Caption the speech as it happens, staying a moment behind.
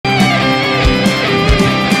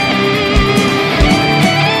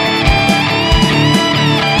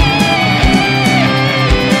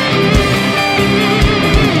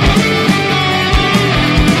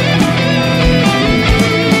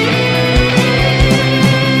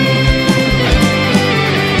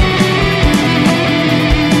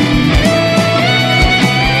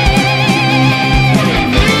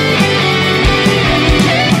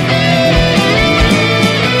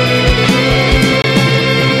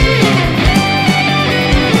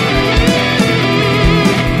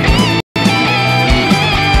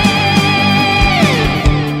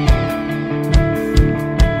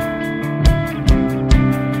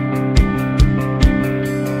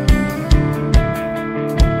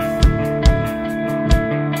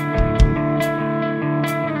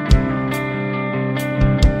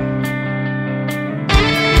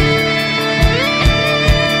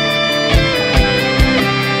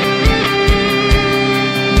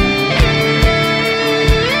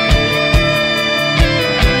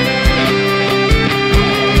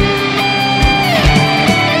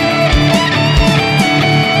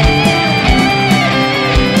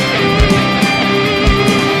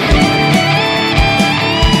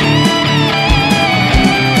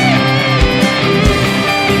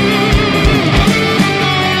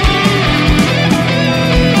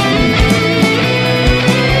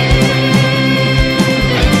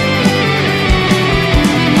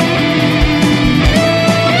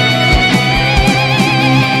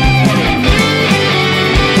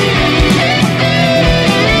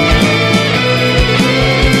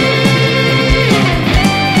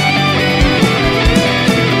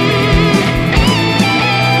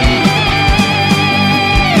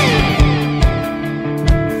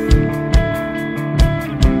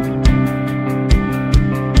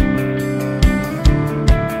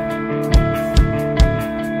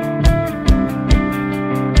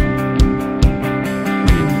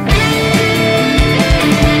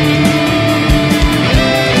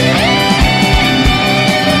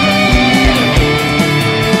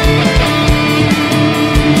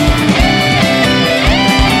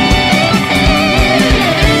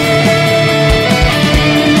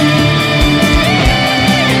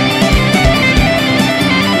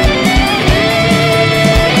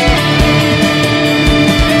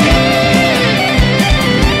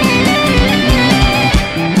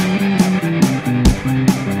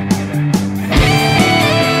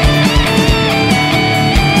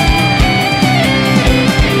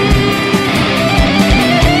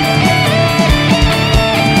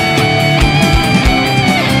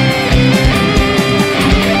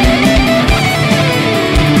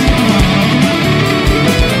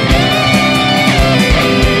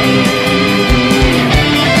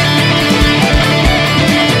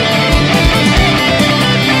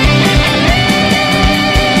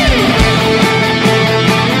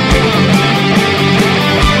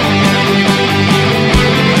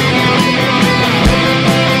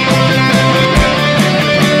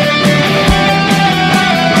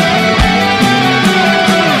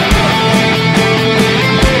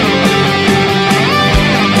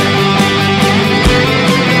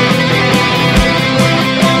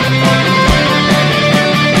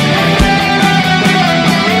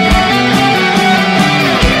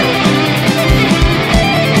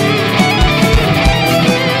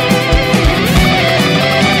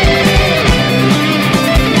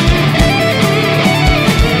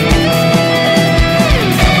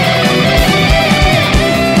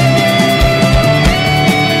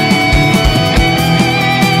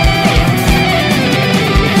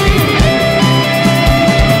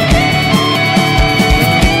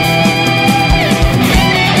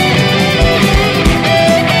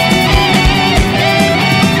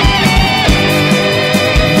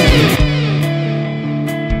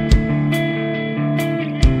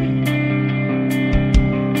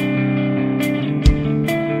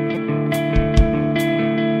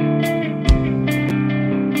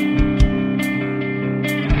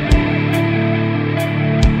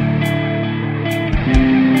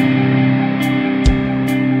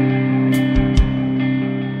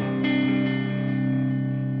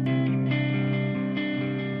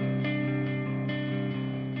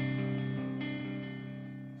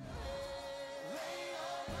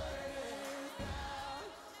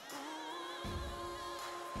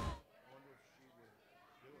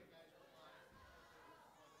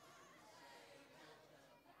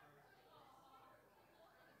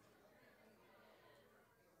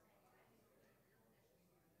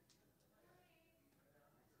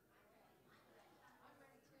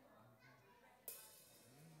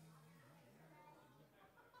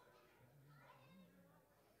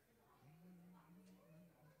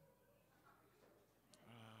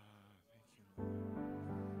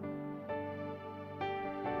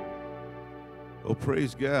Well,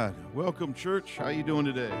 praise God. Welcome, church. How you doing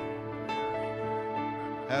today?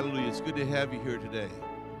 Hallelujah. It's good to have you here today.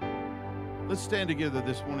 Let's stand together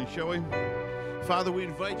this morning, shall we? Father, we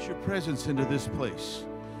invite your presence into this place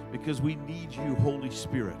because we need you, Holy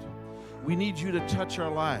Spirit. We need you to touch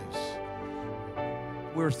our lives.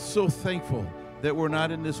 We're so thankful that we're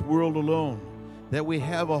not in this world alone, that we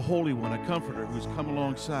have a Holy One, a Comforter who's come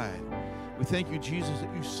alongside. We thank you, Jesus,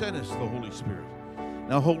 that you sent us the Holy Spirit.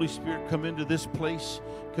 Now, Holy Spirit, come into this place,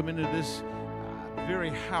 come into this very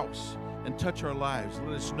house and touch our lives.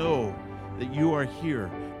 Let us know that you are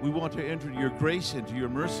here. We want to enter your grace, into your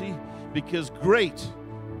mercy, because great,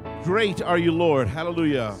 great are you, Lord.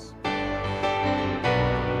 Hallelujah.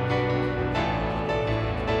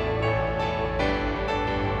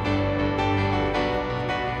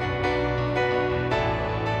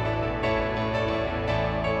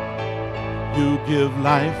 You give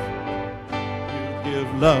life, you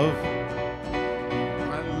give love, you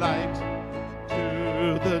are light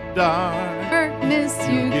to the darkness.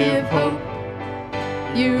 You give hope,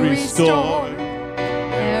 you restore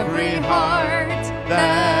every heart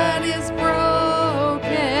that is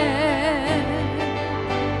broken.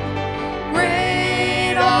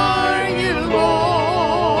 Great are you,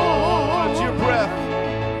 Lord. It's your breath.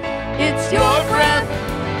 It's your breath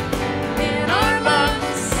in our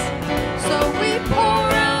lungs, so we pour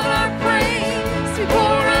out our praise. We pour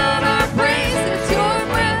out our praise. It's your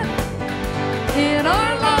breath in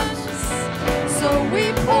our lungs, so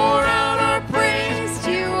we pour out our praise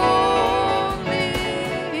to you only.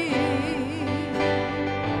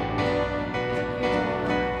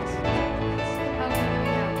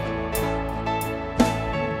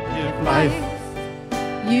 Give life.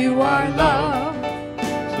 You are love,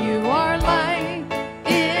 you are light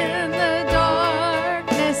in the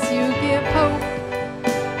darkness. You give hope,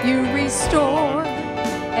 you restore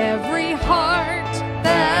every heart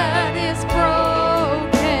that is broken.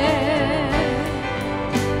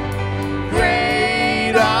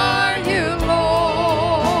 Great are you,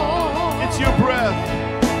 Lord. It's your breath.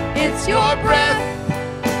 It's your breath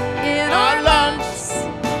in our lungs,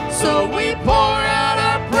 so we pour out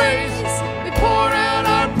our praise. We pour out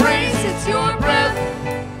our praise. It's your breath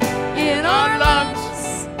in our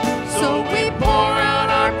lungs, so we pour out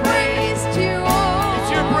our praise to you only.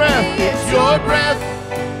 It's your breath. It's your breath.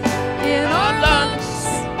 In our lungs,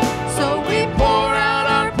 so we pour out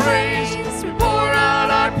our praise. We pour out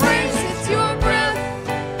our praise. It's your breath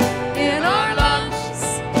in our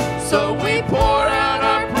lungs, so we pour out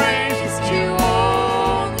our praise to you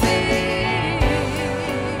only.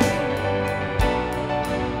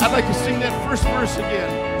 I'd like to sing that first verse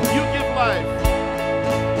again. You give life.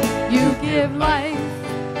 You give life,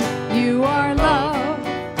 you are love,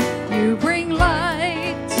 you bring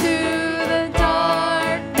light to the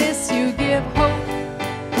darkness. You give hope,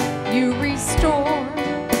 you restore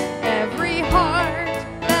every heart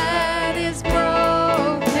that is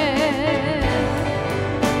broken.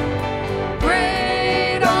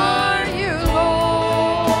 Great are you,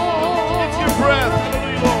 Lord. It's your breath.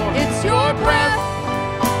 Hallelujah, Lord. It's your breath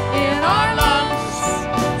in our lungs,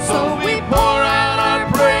 so we pour out our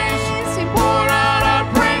praise. We pour out our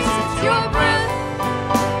praise. It's your breath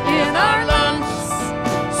in our lungs,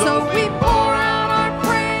 so we pour out our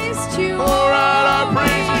praise to you. Pour out our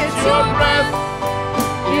praise. It's your breath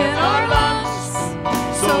in our lungs,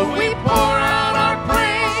 so we pour out our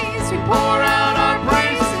praise. We pour out our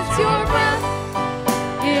praise. It's your breath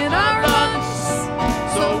in our lungs,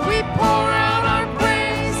 so we pour out our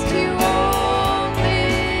praise to you only.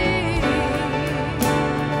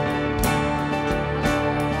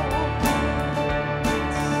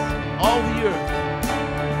 All the earth.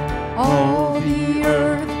 All the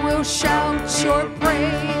earth will shout your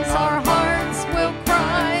praise. Our hearts will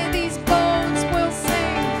cry. These bones will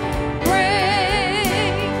sing.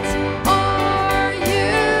 Great are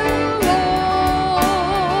you, Lord.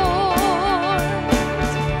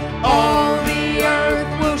 All the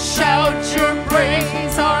earth will shout your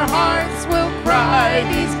praise. Our hearts will cry.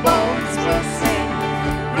 These bones will sing.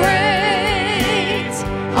 Great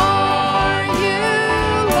are you,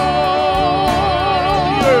 Lord.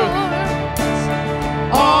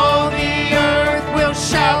 All the earth will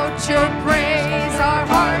shout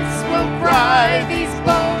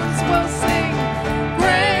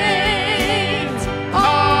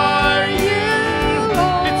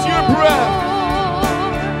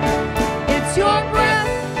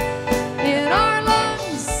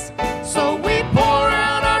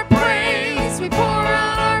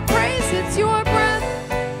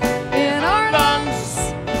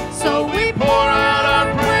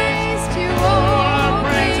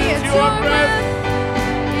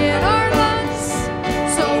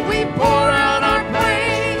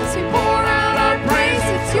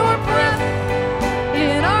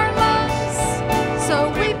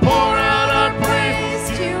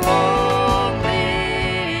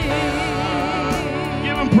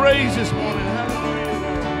praise this morning.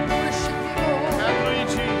 Hallelujah. Worship you, Lord. Hallelujah,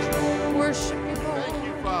 Jesus. Worship you, Lord. Thank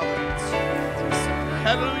you, Father.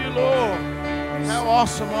 Hallelujah, Lord. How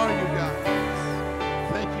awesome are you, God?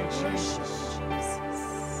 Thank you, Jesus.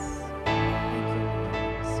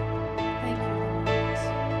 Thank you, Lord.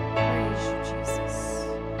 Praise you, Jesus.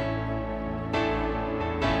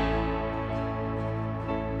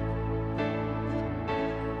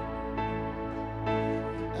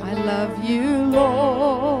 I love you,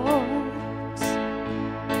 Lord.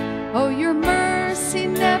 Oh, your mercy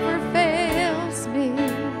never fails me.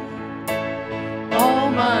 All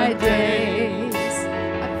my days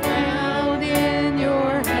I found in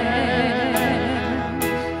your hand.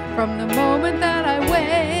 From the moment that I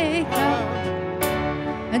wake up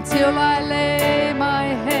until I lay my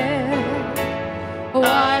head, oh,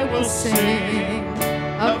 I will sing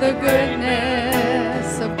of the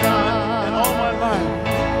goodness of God. And all my life.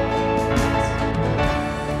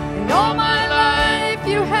 And all my life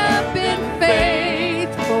you have been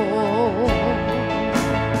faithful.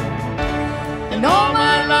 And all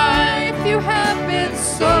my life you have been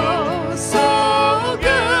so, so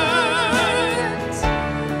good.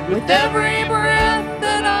 With every breath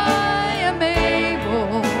that I am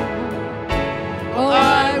able, oh,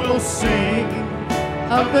 I will sing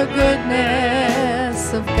of the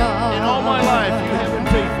goodness of God. In all my life you have been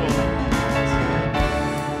faithful.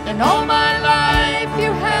 And all my life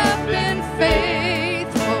you have been faithful.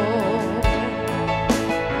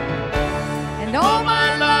 And all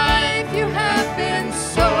my life you have been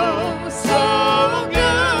so, so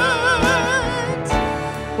good.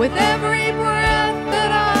 With every breath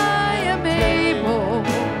that I am able,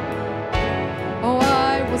 oh,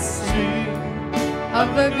 I will sing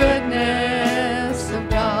of the goodness of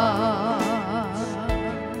God.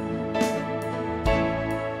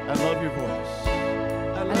 I love your voice.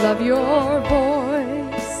 I love your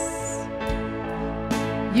voice.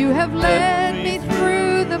 You have led me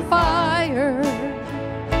through the fire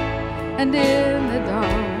and in the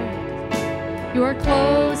dark. You are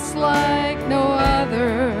close like no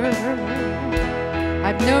other.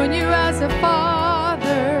 I've known you as a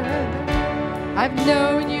father. I've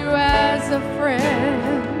known you as a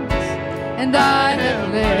friend. And I have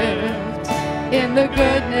lived in the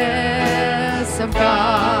goodness of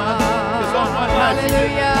God.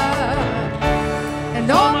 Hallelujah. And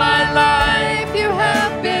all my life you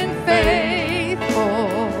have been faithful.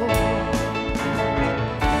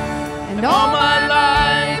 And all my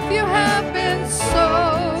life you have been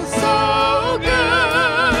so, so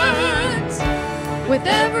good. With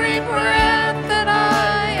every breath that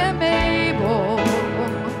I am able,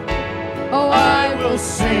 oh, I will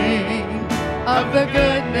sing of the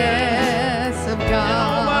goodness of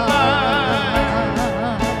God.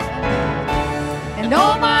 And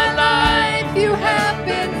all my life you have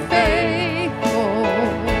been faithful.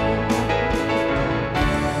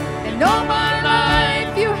 And all my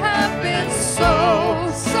life you have been so,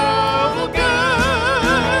 so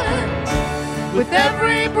good. With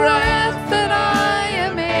every breath that I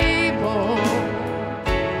am able,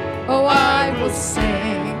 oh, I will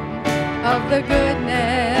sing of the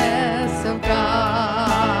goodness of God.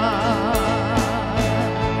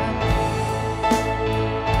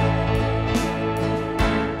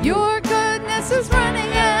 Your goodness is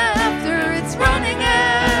running after, it's running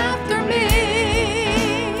after me.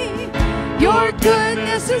 Your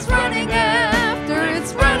goodness is running after,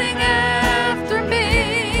 it's running after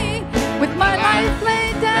me. With my life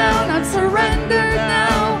laid down, I'm surrendered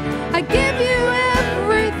now. I give you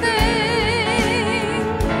everything.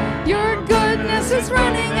 Your goodness is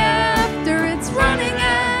running after, it's running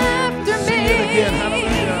after me.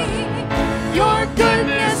 Your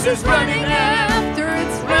goodness is running after,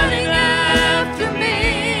 it's running after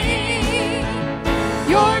me.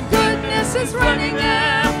 Your goodness is running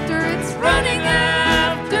after, it's running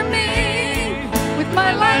after me. With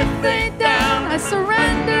my life laid down, I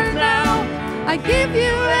surrender now. I give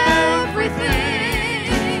you everything.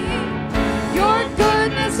 Your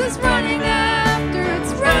goodness is running after,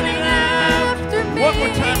 it's running after me. One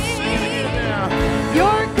more time, sing it again now.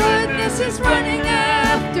 Your goodness is running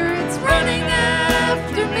after, it's running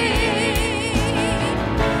after me.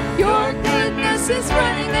 Your goodness is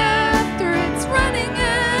running after, it's running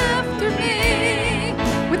after me.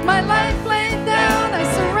 With my life laid down, I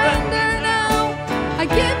surrender now. I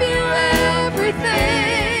give you everything.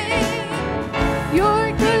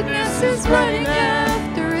 Your goodness is running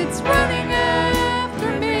after, it's running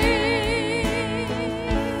after me.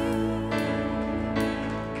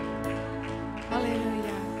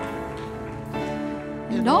 Hallelujah.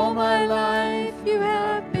 And all my life you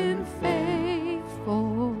have been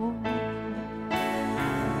faithful.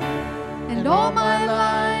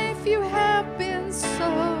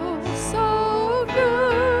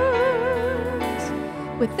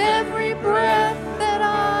 with every breath that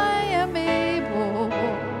I am able.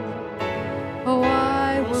 Oh,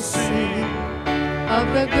 I will sing of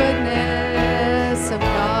the goodness of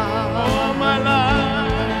God. All my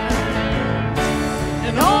life,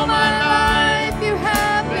 And all my life you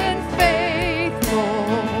have been faithful.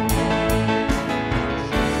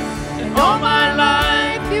 And all my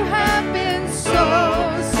life you have been so,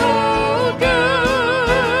 so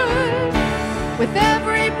good. With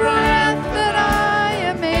every breath that I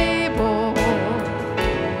am able,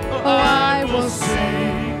 oh, I will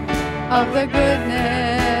sing of the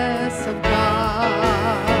goodness of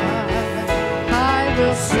God. I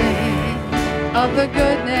will sing of the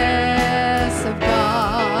goodness of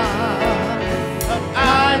God.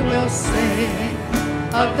 I will sing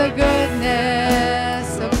of the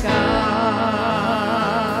goodness of God.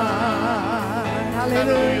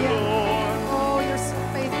 Hallelujah. Lord. Oh, you're so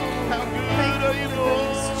faithful. How good Thank are you, you for your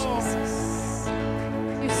goodness, Lord? Jesus.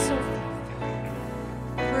 You're so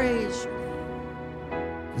faithful. Praise you.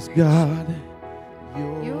 'Cause God,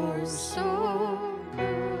 You're so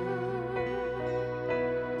good.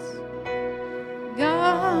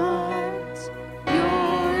 God,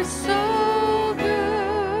 you're so good.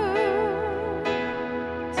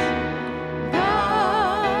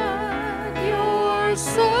 God, you're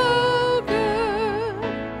so good.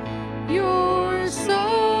 You're so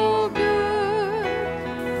good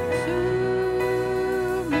to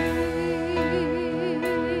me.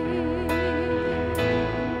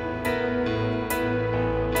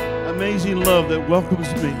 amazing love that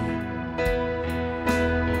welcomes me.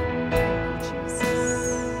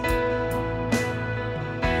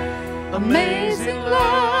 Amazing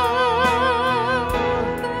love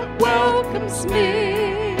that welcomes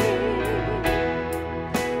me.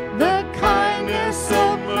 The kindness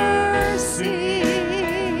of mercy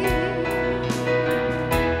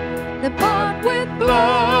that bought with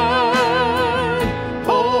blood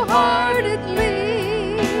wholeheartedly.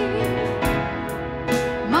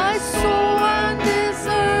 My soul undeserving.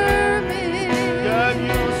 God,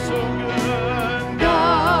 you're so good.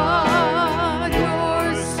 God,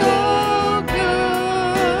 you're so good.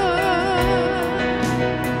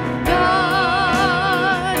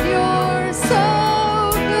 God, you're so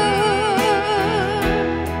good.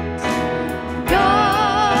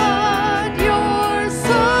 God, you're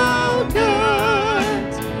so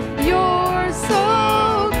good. You're so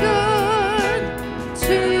good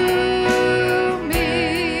to me.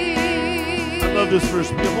 I love this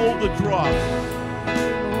verse. Behold the cross.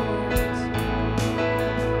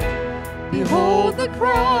 Behold the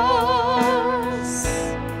cross,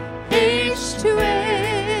 age to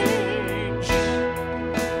age,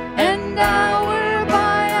 and hour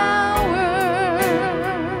by hour.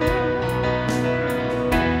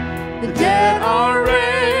 The dead are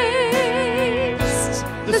raised,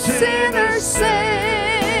 the sinners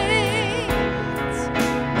saved.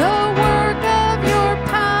 The work of your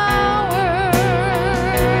power,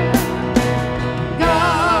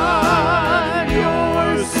 God,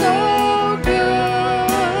 you're so good.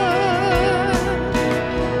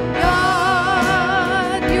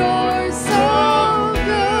 God, you're so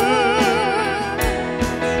good.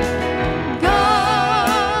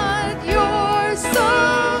 God, you're so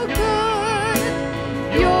good.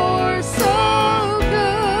 You're so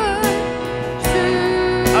good to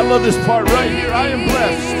I love this part right here. I am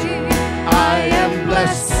blessed. I am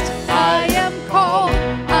blessed. I am called.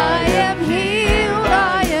 I am healed.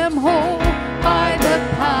 I am whole by the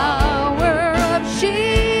power of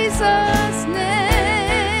Jesus'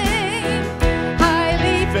 name.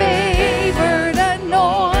 Highly favored,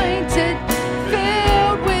 anointed,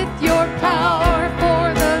 filled with your power for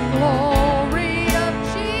the glory of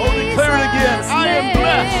Jesus. Oh, declare it again. I am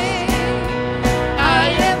blessed. I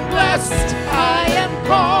am blessed. I am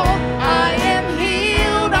called. I am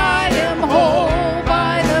healed. I am whole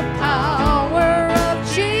by the power of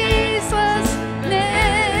Jesus'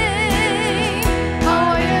 name.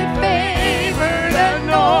 I am favored,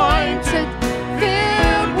 anointed,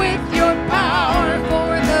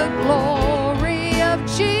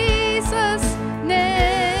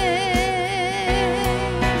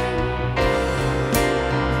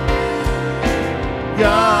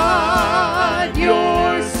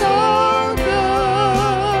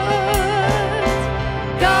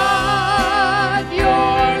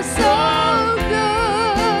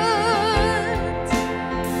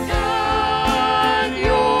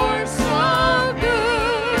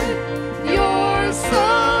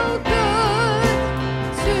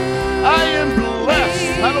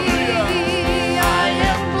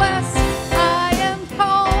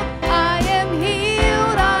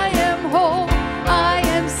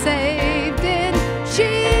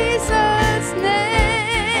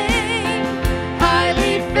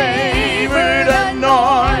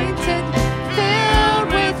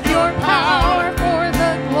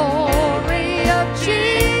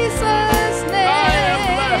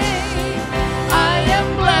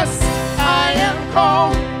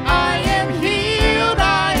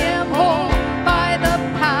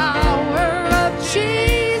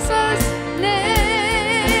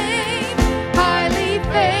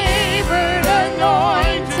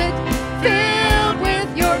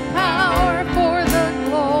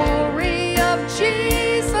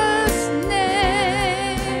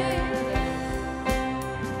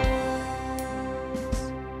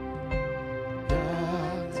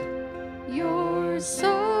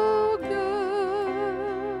 so good.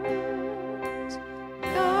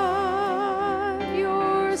 God,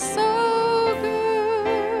 you're so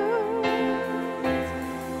good.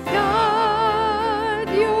 God,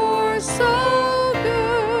 you're so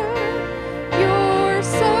good. You're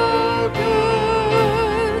so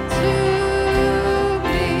good to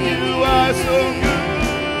me. You are so good.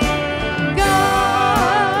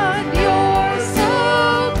 God, you're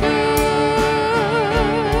so good.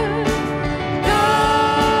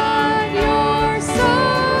 God, you're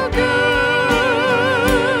so good.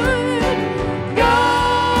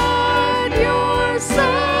 God, you're so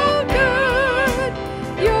good.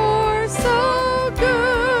 You're so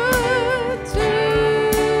good to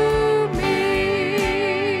me.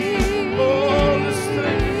 Oh, let's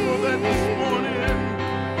thank you for that this morning.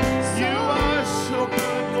 You are so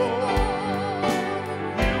good, Lord.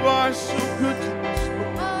 You are so good to us,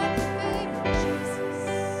 Lord.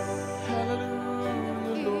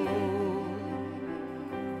 Hallelujah, Lord.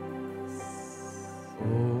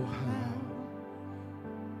 Oh, how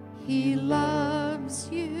He loves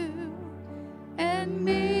you and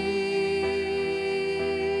me.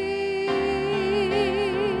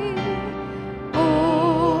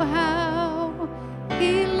 Oh, how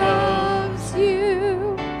He loves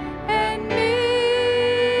you and me.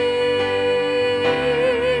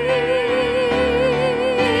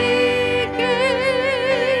 He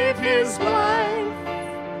gave His life.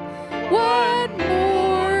 What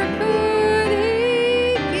more could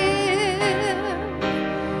He give?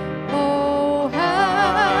 Oh,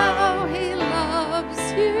 how He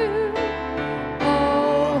loves you.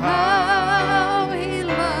 Oh, how He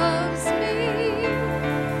loves me.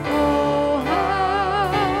 Oh,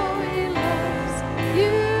 how He loves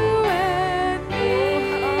you and me.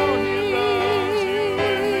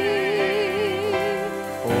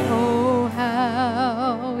 Oh,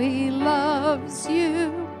 how He loves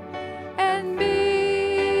you and me.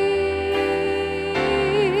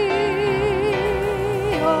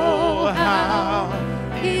 Oh, how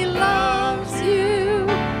He loves you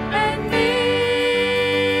and me.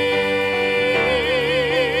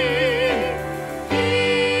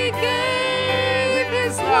 He gave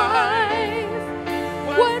His life.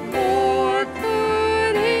 What more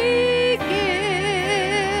could He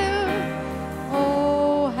give?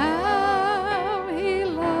 Oh, how He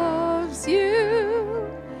loves you.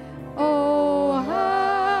 Oh,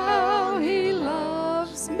 how He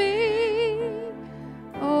loves me.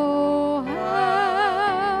 Oh,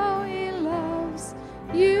 how He loves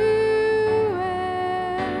you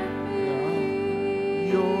and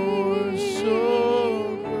me. you're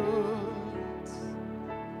so good.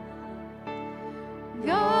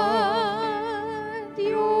 God,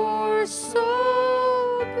 you're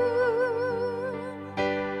so good.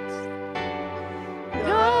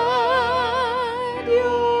 God,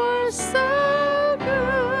 you're so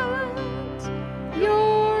good.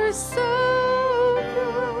 You're so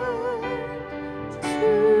good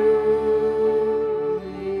to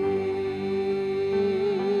me.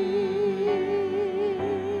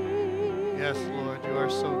 Yes, Lord, you are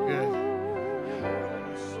so good.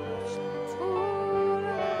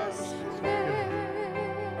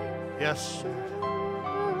 Yes, Lord.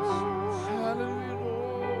 Hallelujah,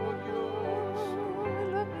 Lord.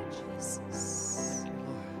 Love you, Jesus.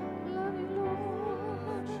 Love you,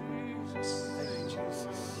 Lord. Thank you,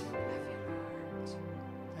 Jesus. Thank you, Lord.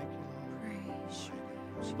 Praise you.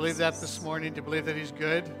 Do you believe that this morning? Do you believe that He's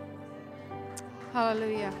good?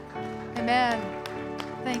 Hallelujah. Amen.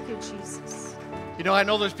 Thank you, Jesus. You know, I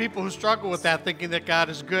know there's people who struggle with that, thinking that God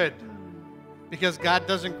is good, because God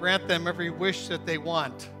doesn't grant them every wish that they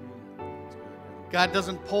want. God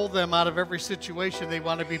doesn't pull them out of every situation they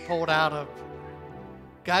want to be pulled out of.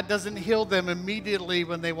 God doesn't heal them immediately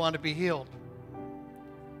when they want to be healed.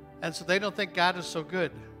 And so they don't think God is so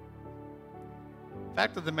good.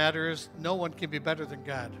 Fact of the matter is, no one can be better than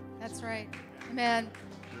God. That's right. Amen.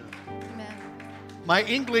 Amen. My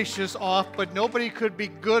English is off, but nobody could be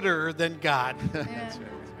gooder than God. Amen.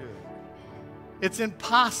 It's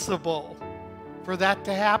impossible for that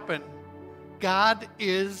to happen. God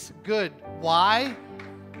is good. Why?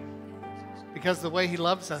 Because the way He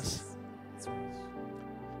loves us.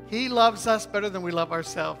 He loves us better than we love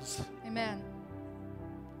ourselves. Amen.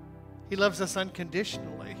 He loves us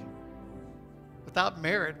unconditionally, without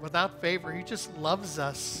merit, without favor. He just loves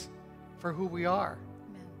us for who we are,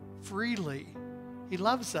 Amen. freely. He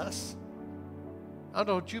loves us. I don't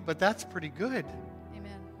know about you, but that's pretty good.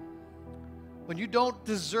 Amen. When you don't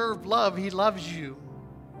deserve love, He loves you.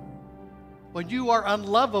 When you are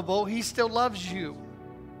unlovable, He still loves you.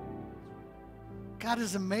 God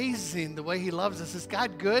is amazing the way He loves us. Is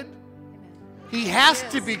God good? Amen. He has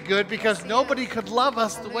to be good because nobody could love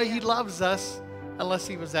us the way he loves us unless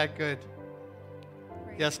he was that good.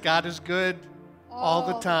 Yes, God is good all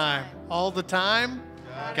the time. All the time,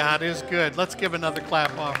 God is good. Let's give another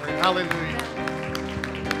clap offering. Hallelujah.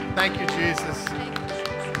 Thank you, Jesus.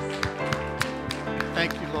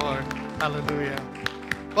 Thank you, Lord. Hallelujah.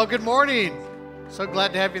 Well, good morning. So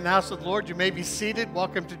glad to have you in the house of the Lord. You may be seated.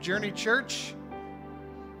 Welcome to Journey Church.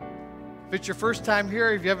 If it's your first time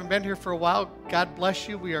here, if you haven't been here for a while, God bless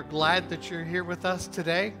you. We are glad that you're here with us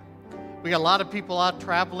today. We got a lot of people out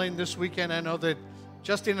traveling this weekend. I know that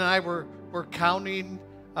Justin and I were counting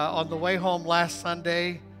on the way home last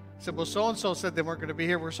Sunday. Said, well, so-and-so said they weren't going to be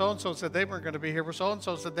here. Well, so-and-so said they weren't going to be here. Well,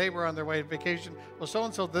 so-and-so said they were on their way on vacation. Well,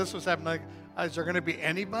 so-and-so this was happening. Is there going to be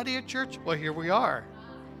anybody at church? Well, here we are.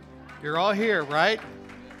 You're all here, right?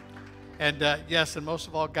 And yes, and most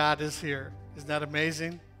of all, God is here. Isn't that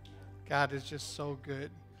amazing? God is just so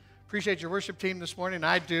good. Appreciate your worship team this morning.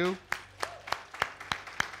 I do.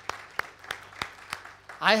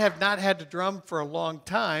 I have not had to drum for a long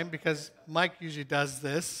time because Mike usually does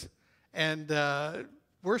this. And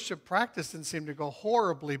worship practice didn't seem to go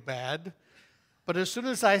horribly bad. But as soon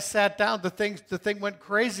as I sat down, the thing went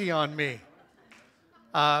crazy on me.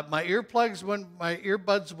 My earbuds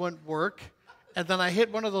wouldn't work. And then I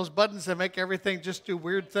hit one of those buttons that make everything just do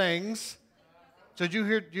weird things. Did you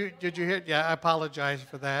hear? Did you hear it? Yeah, I apologize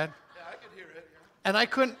for that. Yeah, I could hear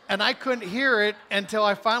it. And I couldn't hear it until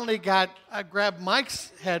I finally grabbed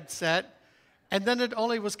Mike's headset, and then it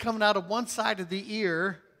only was coming out of one side of the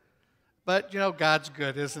ear. But you know, God's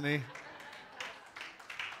good, isn't he?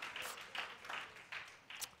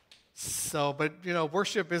 So, but you know,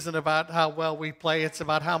 worship isn't about how well we play; it's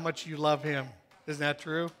about how much you love Him. Isn't that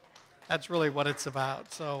true? That's really what it's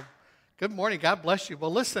about. So, good morning. God bless you.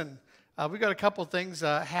 Well, listen. We've got a couple things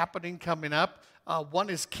happening coming up.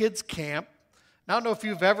 One is kids camp. Now, I don't know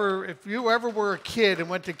if you ever were a kid and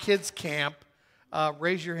went to kids camp,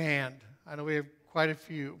 raise your hand. I know we have quite a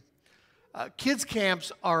few. Kids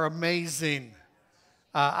camps are amazing.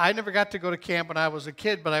 I never got to go to camp when I was a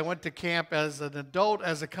kid, but I went to camp as an adult,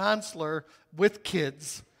 as a counselor with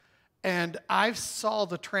kids. And I saw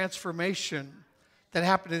the transformation that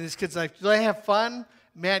happened in these kids' life. Do they have fun?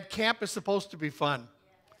 Man, camp is supposed to be fun.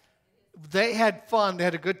 They had fun, they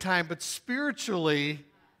had a good time, but spiritually,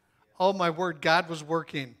 oh my word, God was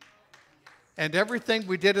working. And everything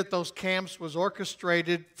we did at those camps was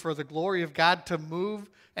orchestrated for the glory of God to move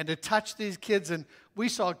and to touch these kids. And we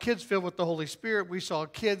saw kids filled with the Holy Spirit. We saw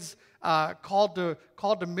kids called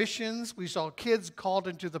to missions. We saw kids called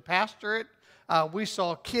into the pastorate. We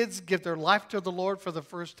saw kids give their life to the Lord for the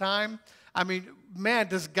first time. I mean, man,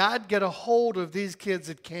 does God get a hold of these kids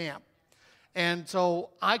at camp? And so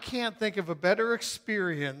I can't think of a better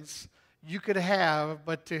experience you could have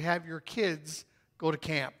but to have your kids go to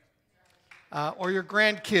camp. Or your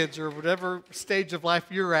grandkids or whatever stage of life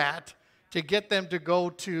you're at, to get them to go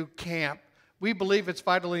to camp. We believe it's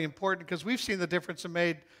vitally important because we've seen the difference it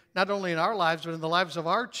made not only in our lives but in the lives of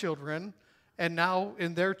our children and now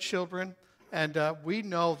in their children. And we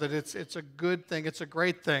know that it's a good thing. It's a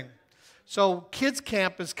great thing. So kids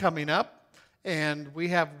camp is coming up. And we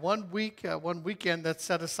have 1 weekend that's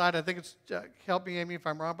set aside. I think it's, help me, Amy, if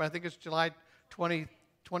I'm wrong, but I think it's July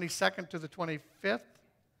 22nd to the 25th.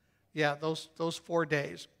 Yeah, those 4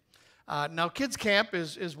 days. Now, kids camp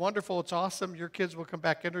is wonderful. It's awesome. Your kids will come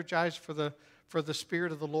back energized for the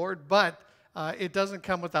Spirit of the Lord, but it doesn't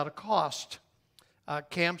come without a cost.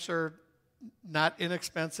 Camps are not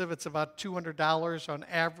inexpensive. It's about $200 on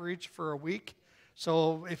average for a week.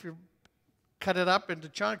 So if you cut it up into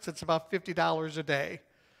chunks, it's about $50 a day.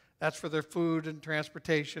 That's for their food and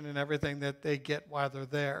transportation and everything that they get while they're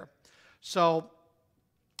there. So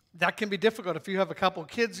that can be difficult. If you have a couple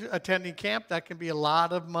kids attending camp, that can be a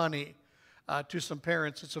lot of money to some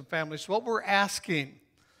parents and some families. So what we're asking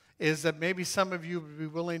is that maybe some of you would be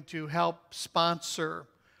willing to help sponsor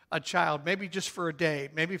a child, maybe just for a day,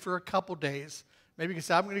 maybe for a couple days. Maybe you can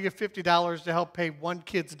say, I'm going to give $50 to help pay one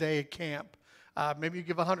kid's day at camp. Maybe you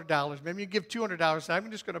give $100. Maybe you give $200. I'm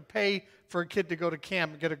just going to pay for a kid to go to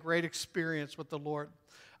camp and get a great experience with the Lord.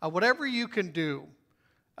 Whatever you can do,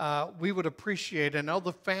 we would appreciate. And all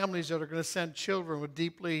the families that are going to send children would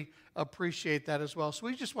deeply appreciate that as well. So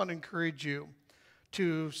we just want to encourage you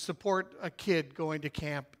to support a kid going to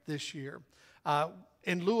camp this year.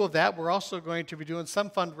 In lieu of that, we're also going to be doing some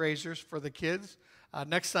fundraisers for the kids.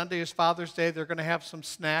 Next Sunday is Father's Day. They're going to have some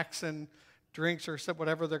snacks and drinks or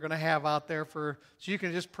whatever they're going to have out there so you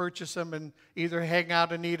can just purchase them and either hang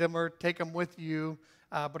out and eat them or take them with you.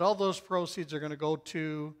 But all those proceeds are going to go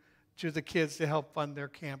to the kids to help fund their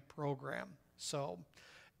camp program. So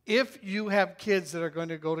If you have kids that are going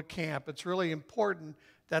to go to camp, it's really important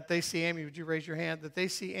that they see Amy. Would you raise your hand? That they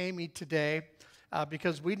see Amy today,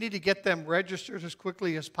 because we need to get them registered as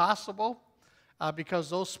quickly as possible, because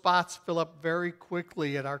those spots fill up very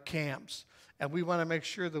quickly at our camps. And we want to make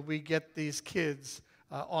sure that we get these kids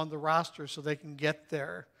on the roster so they can get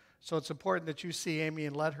there. So it's important that you see Amy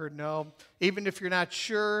and let her know. Even if you're not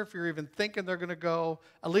sure, if you're even thinking they're going to go,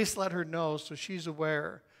 at least let her know so she's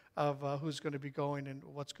aware of who's going to be going and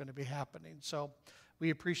what's going to be happening. So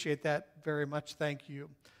we appreciate that very much. Thank you.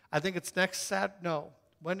 I think it's next Saturday. No.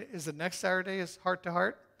 When is it? Next Saturday is Heart to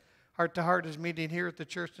Heart. Heart to Heart is meeting here at the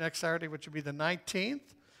church next Saturday, which will be the 19th.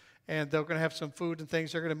 And they're going to have some food and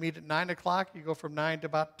things. They're going to meet at 9 o'clock. You go from 9 to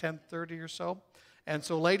about 10:30 or so. And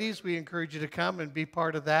so, ladies, we encourage you to come and be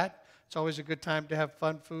part of that. It's always a good time to have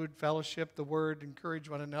fun, food, fellowship, the word, encourage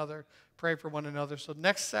one another, pray for one another. So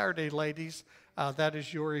next Saturday, ladies, that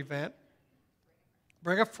is your event.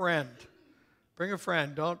 Bring a friend. Bring a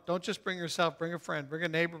friend. Don't just bring yourself. Bring a friend. Bring a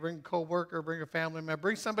neighbor. Bring a coworker. Bring a family member.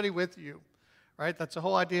 Bring somebody with you. Right? That's the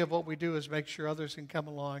whole idea of what we do, is make sure others can come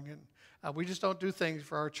along. And we just don't do things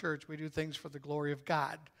for our church. We do things for the glory of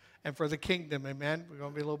God and for the kingdom. Amen? We're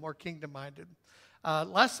going to be a little more kingdom-minded.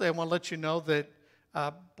 Lastly, I want to let you know that,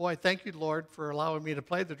 boy, thank you, Lord, for allowing me to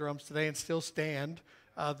play the drums today and still stand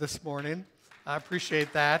this morning. I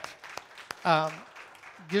appreciate that.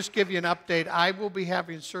 Just give you an update. I will be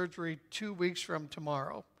having surgery 2 weeks from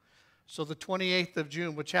tomorrow. So the 28th of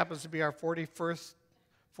June, which happens to be our 41st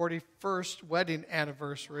wedding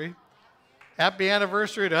anniversary. Happy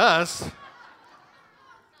anniversary to us.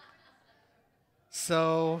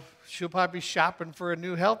 So she'll probably be shopping for a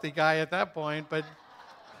new healthy guy at that point. But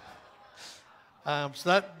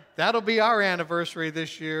so that'll be our anniversary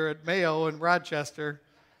this year at Mayo in Rochester.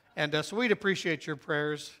 And so we'd appreciate your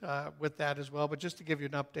prayers with that as well. But just to give you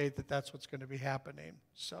an update that that's what's going to be happening.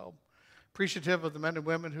 So appreciative of the men and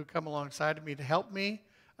women who come alongside of me to help me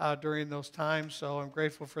during those times. So I'm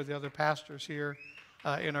grateful for the other pastors here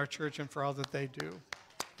in our church and for all that they do.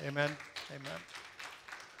 Amen. Amen.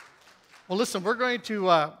 Well, listen, we're going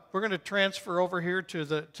to transfer over here to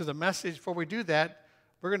the message. Before we do that,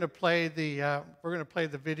 we're going to play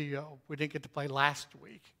the video we didn't get to play last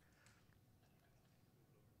week.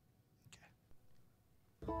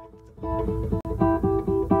 Okay.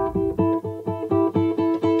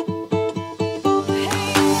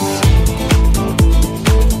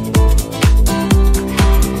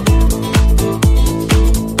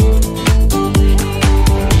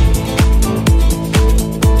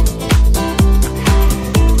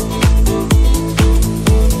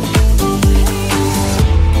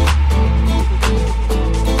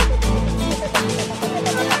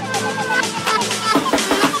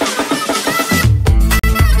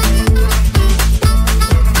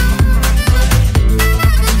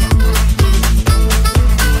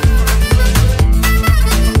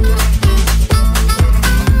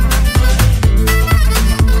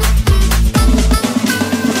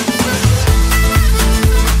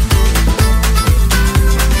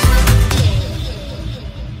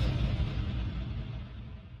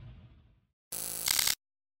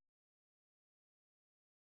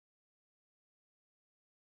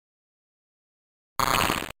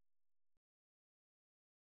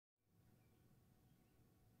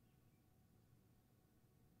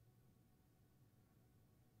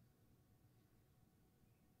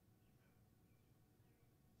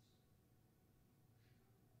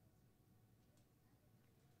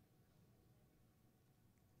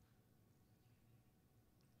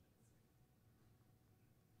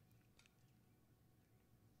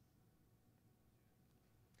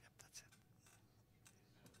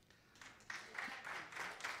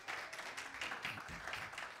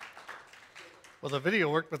 Well, the video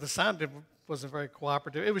worked, but the sound wasn't very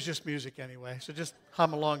cooperative. It was just music anyway, so just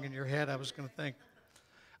hum along in your head, I was going to think.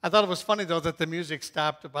 I thought it was funny, though, that the music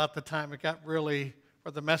stopped about the time it got really,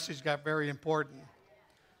 or the message got very important.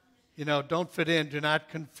 You know, don't fit in, do not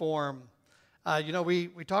conform.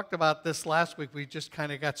 We talked about this last week. We just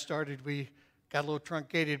kind of got started. We got a little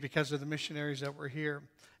truncated because of the missionaries that were here,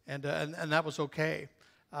 and that was okay.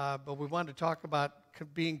 But we wanted to talk about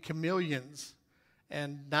being chameleons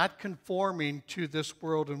and not conforming to this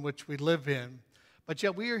world in which we live in. But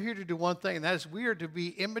yet we are here to do one thing, and that is we are to be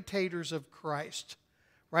imitators of Christ,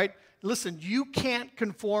 right? Listen, you can't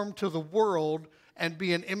conform to the world and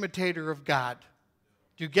be an imitator of God.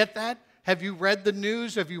 Do you get that? Have you read the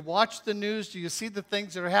news? Have you watched the news? Do you see the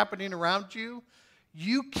things that are happening around you?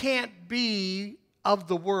 You can't be of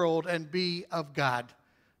the world and be of God.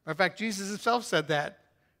 Matter of fact, Jesus himself said that.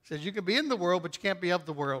 He says you can be in the world, but you can't be of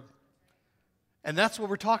the world. And that's what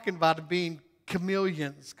we're talking about, being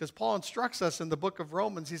chameleons. Because Paul instructs us in the book of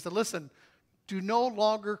Romans. He said, listen, do no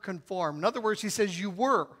longer conform. In other words, he says you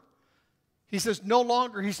were. He says no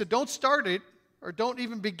longer. He said don't start it or don't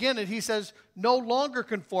even begin it. He says no longer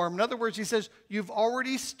conform. In other words, he says you've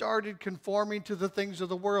already started conforming to the things of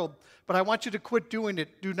the world. But I want you to quit doing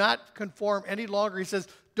it. Do not conform any longer. He says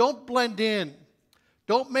don't blend in.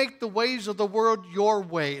 Don't make the ways of the world your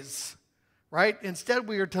ways. Right? Instead,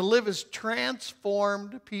 we are to live as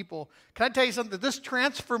transformed people. Can I tell you something? This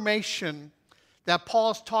transformation that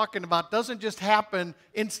Paul's talking about doesn't just happen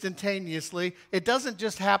instantaneously. It doesn't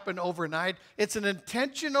just happen overnight. It's an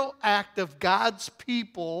intentional act of God's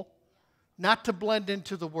people not to blend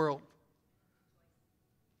into the world.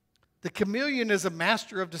 The chameleon is a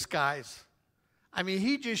master of disguise. I mean,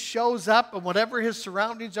 he just shows up, and whatever his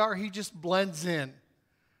surroundings are, he just blends in.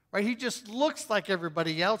 Right? He just looks like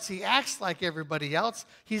everybody else. He acts like everybody else.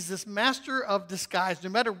 He's this master of disguise. No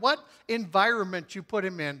matter what environment you put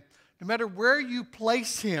him in, no matter where you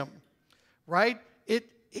place him, right?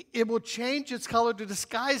 It will change its color to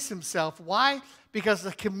disguise himself. Why? Because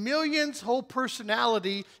the chameleon's whole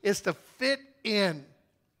personality is to fit in.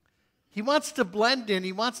 He wants to blend in.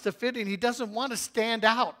 He wants to fit in. He doesn't want to stand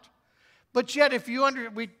out. But yet,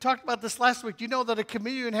 we talked about this last week. You know that a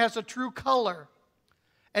chameleon has a true color.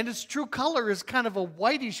 And its true color is kind of a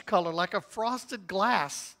whitish color, like a frosted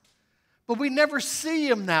glass. But we never see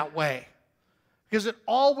him that way because it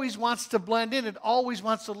always wants to blend in. It always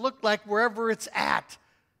wants to look like wherever it's at.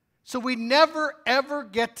 So we never, ever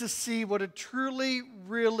get to see what it truly,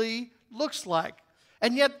 really looks like.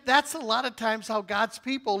 And yet that's a lot of times how God's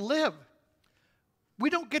people live. We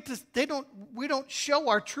don't show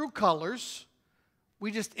our true colors.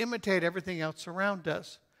 We just imitate everything else around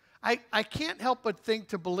us. I can't help but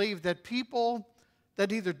believe that people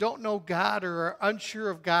that either don't know God or are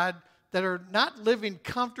unsure of God, that are not living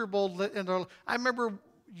comfortable in their life. I remember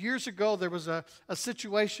years ago there was a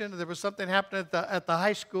situation, there was something happening at the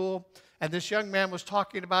high school, and this young man was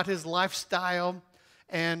talking about his lifestyle,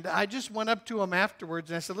 and I just went up to him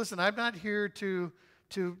afterwards and I said, listen, I'm not here to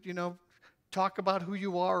talk about who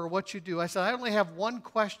you are or what you do. I said, I only have one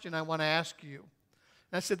question I want to ask you.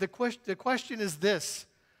 And I said, the question is this.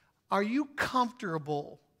 Are you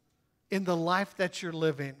comfortable in the life that you're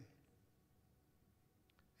living? And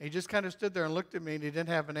he just kind of stood there and looked at me, and he didn't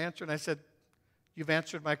have an answer. And I said, you've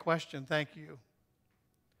answered my question. Thank you.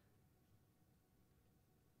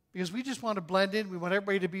 Because we just want to blend in. We want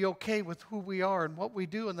everybody to be okay with who we are and what we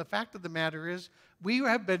do. And the fact of the matter is, we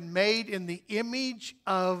have been made in the image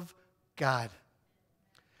of God.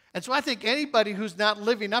 And so I think anybody who's not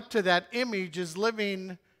living up to that image is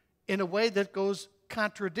living in a way that goes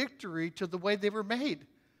contradictory to the way they were made.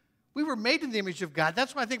 We were made in the image of God.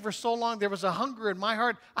 That's why I think for so long there was a hunger in my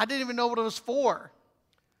heart. I didn't even know what it was for.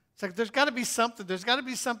 It's like there's got to be something. There's got to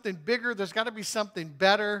be something bigger. There's got to be something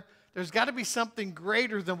better. There's got to be something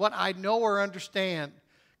greater than what I know or understand.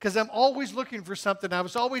 Because I'm always looking for something. I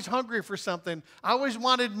was always hungry for something. I always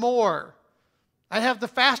wanted more. I have the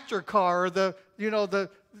faster car or the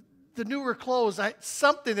newer clothes.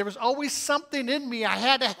 There was always something in me I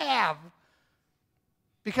had to have.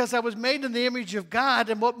 Because I was made in the image of God,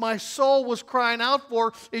 and what my soul was crying out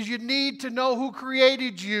for is you need to know who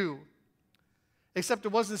created you. Except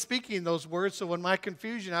it wasn't speaking those words, so in my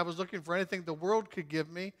confusion, I was looking for anything the world could give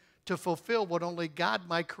me to fulfill what only God,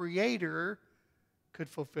 my Creator, could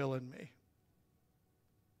fulfill in me.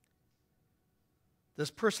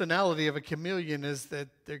 This personality of a chameleon is that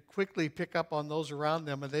they quickly pick up on those around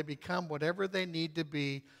them, and they become whatever they need to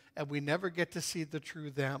be, and we never get to see the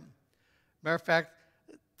true them. Matter of fact,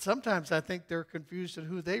 sometimes I think they're confused at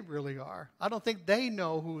who they really are. I don't think they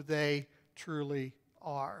know who they truly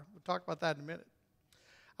are. We'll talk about that in a minute.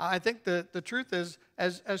 I think the truth is,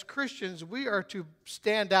 as Christians, we are to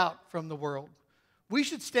stand out from the world. We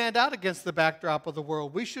should stand out against the backdrop of the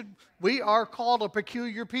world. We are called a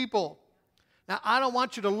peculiar people. Now, I don't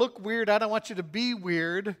want you to look weird. I don't want you to be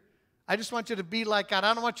weird. I just want you to be like God.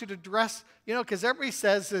 I don't want you to dress, because everybody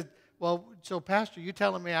says that, well, so Pastor, you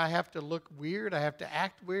telling me I have to look weird? I have to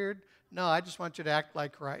act weird? No, I just want you to act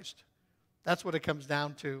like Christ. That's what it comes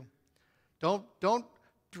down to. Don't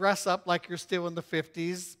dress up like you're still in the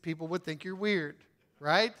 50s. People would think you're weird,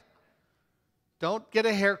 right? Don't get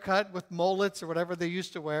a haircut with mullets or whatever they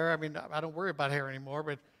used to wear. I mean, I don't worry about hair anymore,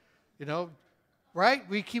 but, right?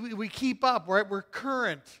 We keep up, right? We're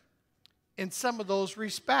current in some of those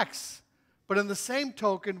respects. But in the same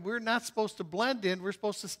token, we're not supposed to blend in. We're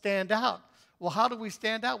supposed to stand out. Well, how do we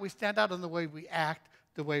stand out? We stand out in the way we act,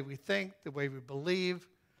 the way we think, the way we believe,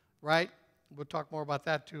 right? We'll talk more about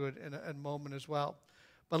that, too, in a moment as well.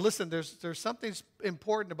 But listen, there's something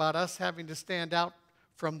important about us having to stand out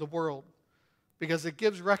from the world, because it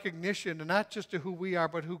gives recognition, and not just to who we are,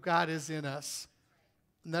 but who God is in us.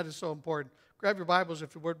 And that is so important. Grab your Bibles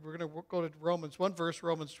if you would. We're going to go to Romans, one verse,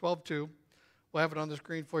 Romans 12:2. We'll have it on the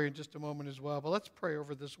screen for you in just a moment as well. But let's pray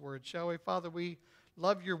over this word, shall we? Father, we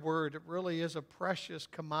love your word. It really is a precious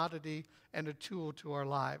commodity and a tool to our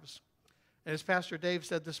lives. And as Pastor Dave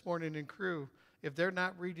said this morning in Crew, if they're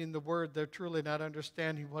not reading the word, they're truly not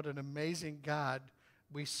understanding what an amazing God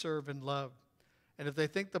we serve and love. And if they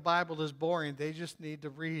think the Bible is boring, they just need to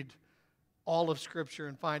read all of Scripture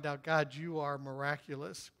and find out, God, you are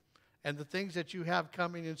miraculous. And the things that you have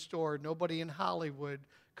coming in store, nobody in Hollywood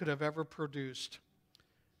could have ever produced.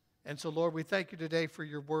 And so, Lord, we thank you today for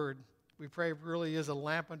your word. We pray it really is a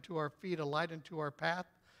lamp unto our feet, a light unto our path.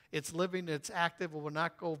 It's living, it's active, it will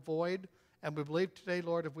not go void. And we believe today,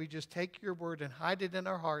 Lord, if we just take your word and hide it in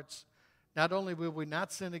our hearts, not only will we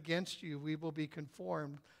not sin against you, we will be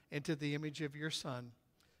conformed into the image of your Son.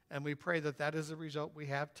 And we pray that that is the result we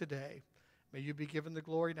have today. May you be given the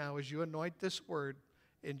glory now as you anoint this word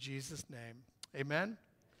in Jesus' name. Amen?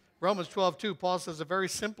 Romans 12:2, Paul says it very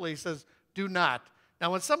simply. He says, do not.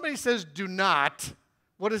 Now, when somebody says do not,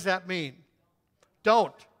 what does that mean?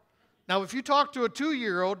 Don't. Now, if you talk to a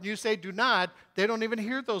 2-year-old and you say do not, they don't even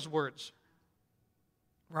hear those words.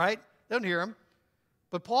 Right? They don't hear them.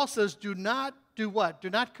 But Paul says, do not do what? Do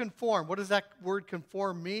not conform. What does that word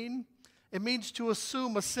conform mean? It means to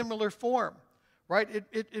assume a similar form. Right?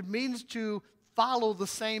 It means to follow the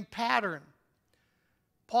same pattern.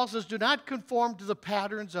 Paul says, do not conform to the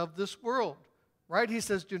patterns of this world. Right? He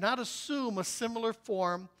says, do not assume a similar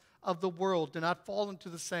form of the world. Do not fall into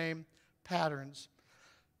the same patterns.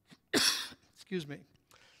 Excuse me.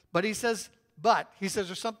 But he says,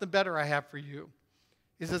 there's something better I have for you.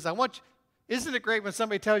 He says, isn't it great when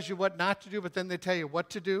somebody tells you what not to do, but then they tell you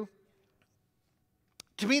what to do?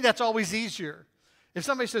 To me, that's always easier. If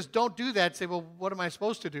somebody says, don't do that, say, well, what am I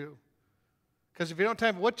supposed to do? Because if you don't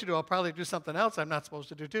tell me what to do, I'll probably do something else I'm not supposed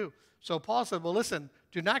to do too. So Paul said, well, listen,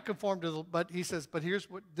 do not conform to but he says, but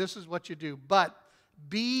this is what you do. But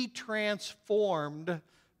be transformed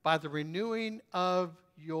by the renewing of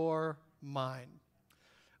your mind.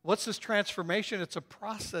 What's this transformation? It's a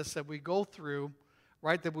process that we go through,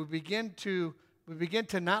 right? That we begin to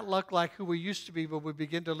not look like who we used to be, but we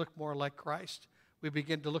begin to look more like Christ. We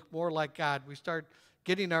begin to look more like God. We start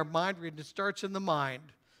getting our mind read. It starts in the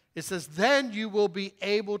mind. It says, then you will be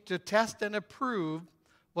able to test and approve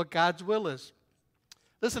what God's will is.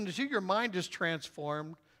 Listen, as your mind is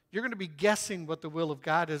transformed, you're going to be guessing what the will of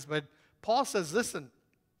God is. But Paul says, listen,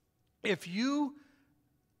 if you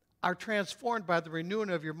are transformed by the renewing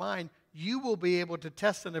of your mind, you will be able to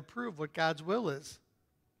test and approve what God's will is.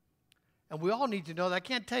 And we all need to know that. I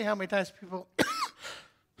can't tell you how many times people,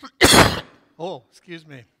 oh, excuse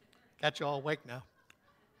me, got you all awake now.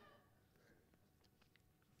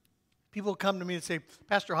 People come to me and say,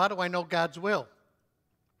 Pastor, how do I know God's will?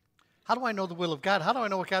 How do I know the will of God? How do I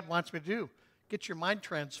know what God wants me to do? Get your mind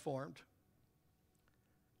transformed.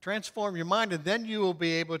 Transform your mind, and then you will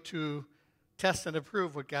be able to test and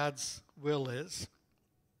approve what God's will is.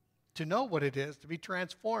 To know what it is, to be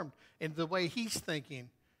transformed into the way He's thinking.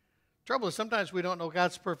 Trouble is sometimes we don't know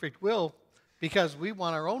God's perfect will because we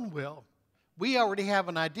want our own will. We already have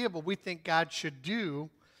an idea of what we think God should do,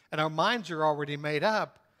 and our minds are already made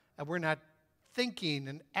up, and we're not thinking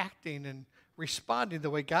and acting and responding the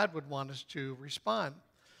way God would want us to respond.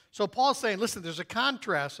 So Paul's saying, listen, there's a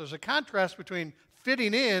contrast. There's a contrast between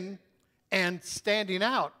fitting in and standing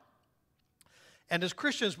out. And as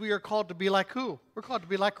Christians, we are called to be like who? We're called to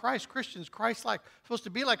be like Christ. Christians, Christ-like. Supposed to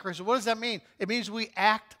be like Christ. So what does that mean? It means we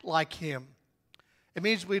act like Him. It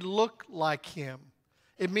means we look like Him.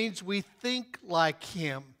 It means we think like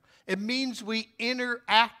Him. It means we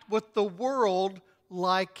interact with the world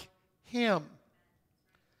like Him.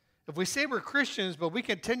 If we say we're Christians, but we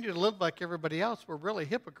continue to live like everybody else, we're really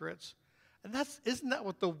hypocrites. And isn't that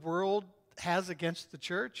what the world has against the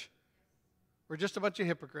church? We're just a bunch of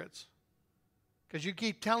hypocrites. Because you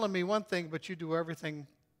keep telling me one thing, but you do everything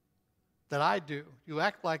that I do. You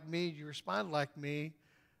act like me, you respond like me,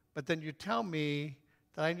 but then you tell me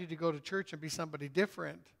that I need to go to church and be somebody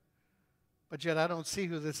different. But yet I don't see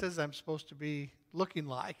who this is I'm supposed to be looking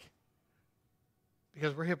like.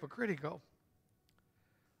 Because we're hypocritical.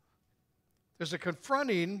 There's a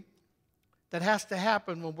confronting that has to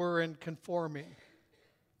happen when we're in conforming.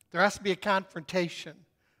 There has to be a confrontation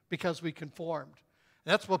because we conformed.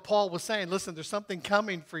 And that's what Paul was saying. Listen, there's something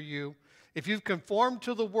coming for you. If you've conformed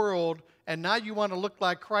to the world and now you want to look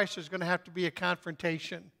like Christ, there's going to have to be a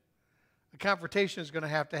confrontation. A confrontation is going to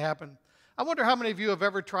have to happen. I wonder how many of you have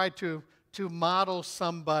ever tried to model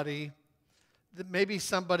somebody, maybe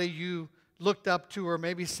somebody you looked up to or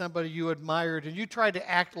maybe somebody you admired, and you tried to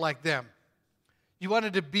act like them. You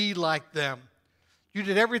wanted to be like them. You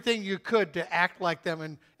did everything you could to act like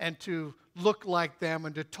them and to look like them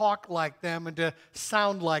and to talk like them and to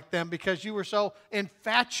sound like them because you were so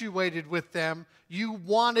infatuated with them. You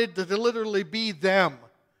wanted to literally be them.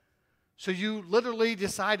 So you literally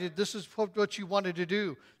decided this is what you wanted to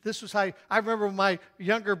do. This was how I remember when my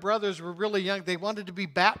younger brothers were really young, they wanted to be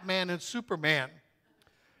Batman and Superman.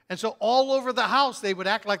 And so all over the house they would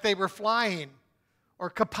act like they were flying or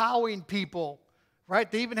kapowing people. Right?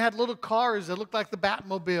 They even had little cars that looked like the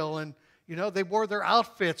Batmobile, and they wore their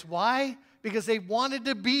outfits. Why? Because they wanted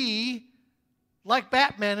to be like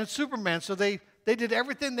Batman and Superman. So they did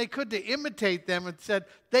everything they could to imitate them, and said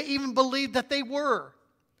they even believed that they were.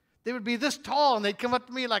 They would be this tall, and they'd come up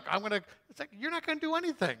to me like, it's like, you're not going to do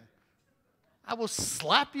anything. I will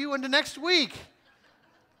slap you into next week.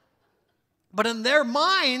 But in their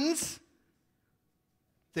minds,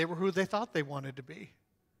 they were who they thought they wanted to be.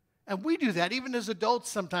 And we do that. Even as adults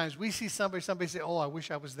sometimes. We see somebody say, oh, I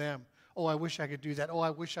wish I was them. Oh, I wish I could do that. Oh,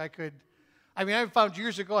 I wish I could. I found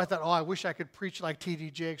years ago, I thought, oh, I wish I could preach like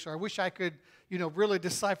T.D. Jakes, or I wish I could, really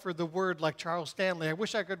decipher the word like Charles Stanley. I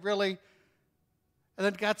wish I could really. And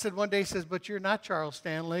then God said one day, he says, but you're not Charles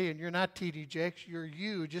Stanley and you're not T.D. Jakes. You're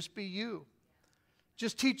you. Just be you.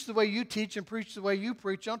 Just teach the way you teach and preach the way you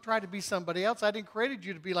preach. Don't try to be somebody else. I didn't create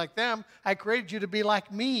you to be like them. I created you to be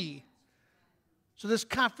like me. So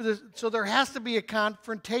there has to be a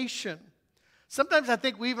confrontation. Sometimes I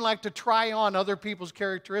think we even like to try on other people's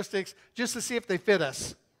characteristics just to see if they fit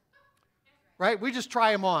us. Right? We just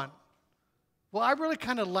try them on. Well, I really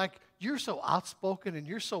kind of like, you're so outspoken and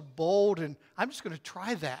you're so bold, and I'm just going to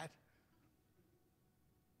try that.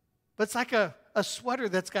 But it's like a sweater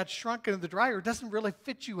that's got shrunk into the dryer. It doesn't really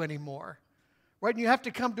fit you anymore. Right? And you have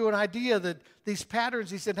to come to an idea that these patterns,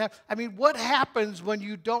 he said, what happens when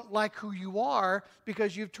you don't like who you are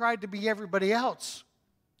because you've tried to be everybody else?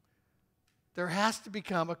 There has to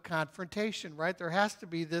become a confrontation, right? There has to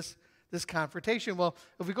be this confrontation. Well,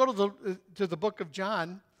 if we go to the book of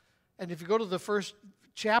John, and if you go to the first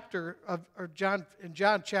chapter of John, in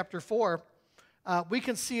John chapter 4, we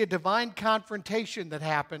can see a divine confrontation that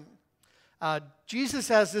happened. Jesus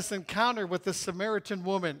has this encounter with the Samaritan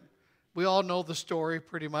woman. We all know the story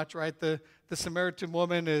pretty much, right? The Samaritan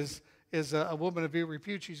woman is a woman of ill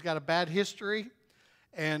repute. She's got a bad history.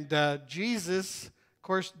 And Jesus, of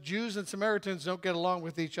course, Jews and Samaritans don't get along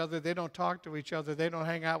with each other. They don't talk to each other. They don't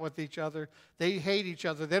hang out with each other. They hate each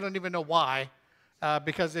other. They don't even know why,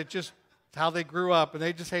 because it's just how they grew up, and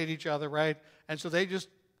they just hate each other, right? And so they just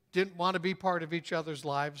didn't want to be part of each other's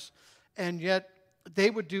lives. And yet they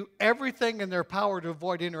would do everything in their power to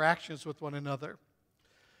avoid interactions with one another.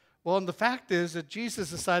 Well, and the fact is that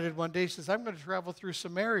Jesus decided one day, he says, I'm going to travel through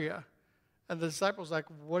Samaria. And the disciples like,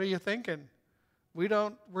 what are you thinking?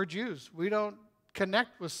 We're Jews. We don't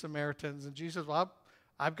connect with Samaritans. And Jesus says, well,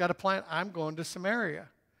 I've got a plan. I'm going to Samaria.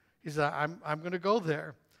 He said, I'm going to go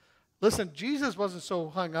there. Listen, Jesus wasn't so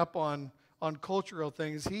hung up on cultural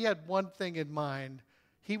things. He had one thing in mind.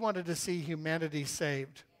 He wanted to see humanity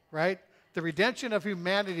saved, right? The redemption of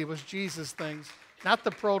humanity was Jesus' things. Not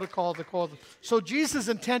the protocol, the code. So Jesus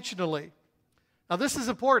intentionally, now this is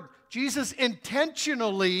important, Jesus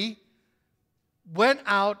intentionally went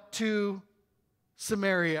out to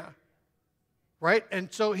Samaria, right?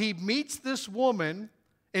 And so he meets this woman,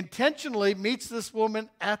 intentionally meets this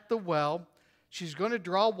woman at the well. She's going to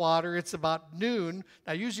draw water. It's about noon.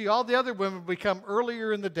 Now usually all the other women would come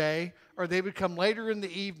earlier in the day, or they would come later in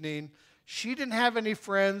the evening. She didn't have any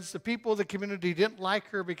friends. The people of the community didn't like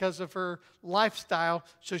her because of her lifestyle.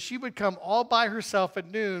 So she would come all by herself at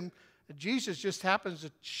noon. And Jesus just happens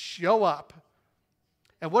to show up.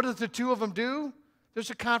 And what does the two of them do?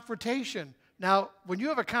 There's a confrontation. Now, when you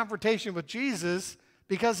have a confrontation with Jesus,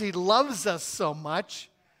 because he loves us so much,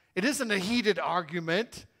 it isn't a heated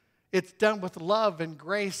argument. It's done with love and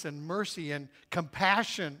grace and mercy and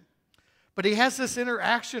compassion. But he has this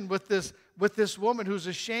interaction with this woman who's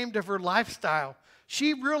ashamed of her lifestyle.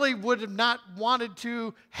 She really would have not wanted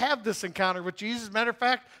to have this encounter with Jesus. Matter of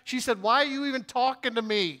fact, she said, why are you even talking to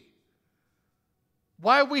me?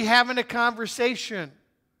 Why are we having a conversation?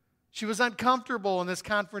 She was uncomfortable in this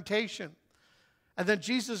confrontation. And then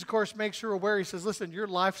Jesus, of course, makes her aware. He says, listen, your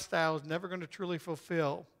lifestyle is never going to truly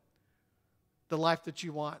fulfill the life that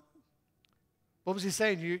you want. What was he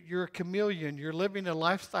saying? You're a chameleon. You're living a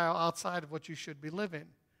lifestyle outside of what you should be living.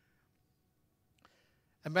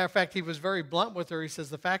 As a matter of fact, he was very blunt with her. He says,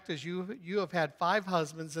 the fact is you have had 5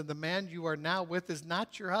 husbands, and the man you are now with is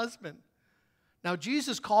not your husband. Now,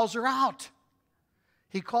 Jesus calls her out.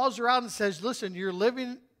 He calls her out and says, listen, you're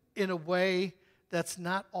living in a way that's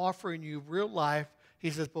not offering you real life. He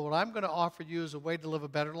says, but what I'm going to offer you is a way to live a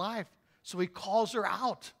better life. So he calls her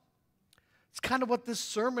out. It's kind of what this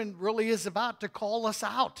sermon really is about, to call us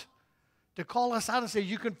out. To call us out and say,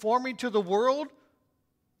 you conforming to the world?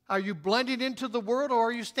 Are you blending into the world, or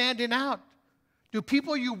are you standing out? Do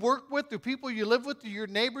people you work with, do people you live with, do your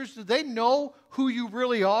neighbors, do they know who you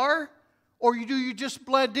really are? Or do you just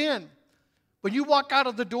blend in? When you walk out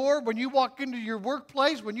of the door, when you walk into your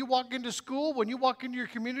workplace, when you walk into school, when you walk into your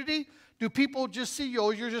community, do people just see you, oh,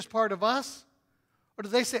 you're just part of us? Or do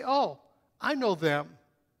they say, oh, I know them.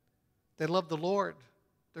 They love the Lord.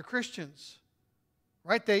 They're Christians,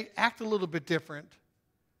 right? They act a little bit different.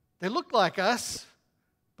 They look like us,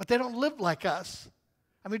 but they don't live like us.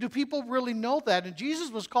 I mean, do people really know that? And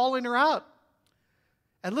Jesus was calling her out.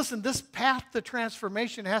 And listen, this path to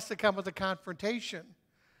transformation has to come with a confrontation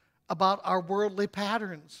about our worldly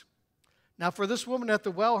patterns. Now, for this woman at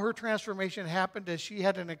the well, her transformation happened as she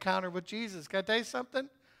had an encounter with Jesus. Can I tell you something?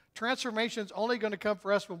 Transformation is only going to come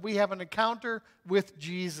for us when we have an encounter with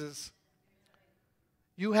Jesus.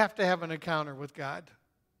 You have to have an encounter with God.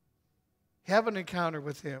 Have an encounter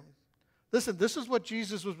with Him. Listen, this is what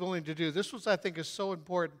Jesus was willing to do. This was, I think, is so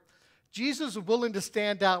important. Jesus was willing to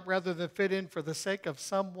stand out rather than fit in for the sake of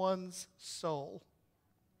someone's soul.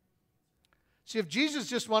 See, if Jesus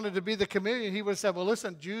just wanted to be the chameleon, he would have said, well,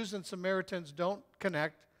 listen, Jews and Samaritans don't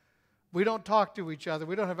connect. We don't talk to each other.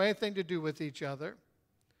 We don't have anything to do with each other.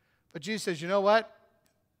 But Jesus says, you know what?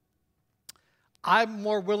 I'm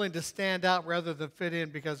more willing to stand out rather than fit in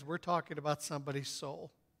because we're talking about somebody's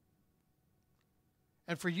soul.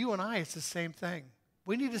 And for you and I, it's the same thing.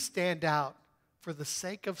 We need to stand out for the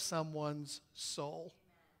sake of someone's soul.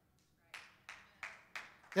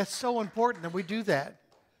 That's so important that we do that.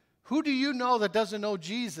 Who do you know that doesn't know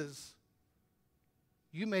Jesus?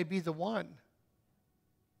 You may be the one.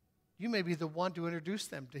 You may be the one to introduce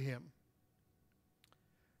them to Him.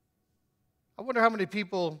 I wonder how many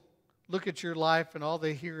people look at your life and all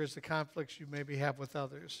they hear is the conflicts you maybe have with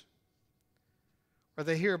others. Or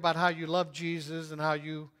they hear about how you love Jesus and how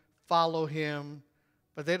you follow Him,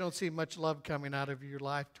 but they don't see much love coming out of your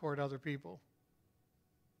life toward other people.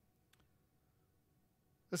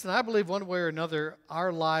 Listen, I believe one way or another,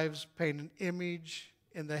 our lives paint an image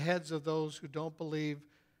in the heads of those who don't believe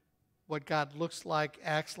what God looks like,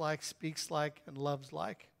 acts like, speaks like, and loves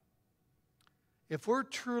like. If we're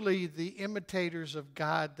truly the imitators of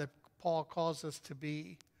God that Paul calls us to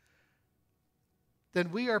be, then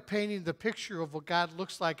we are painting the picture of what God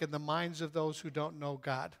looks like in the minds of those who don't know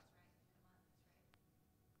God.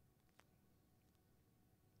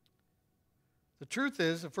 The truth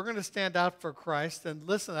is, if we're going to stand out for Christ, then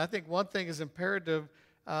listen, I think one thing is imperative.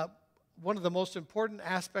 One of the most important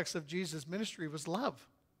aspects of Jesus' ministry was love.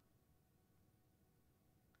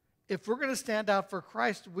 If we're going to stand out for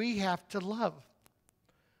Christ, we have to love.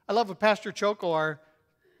 I love what Pastor Choco, our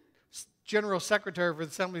General Secretary for the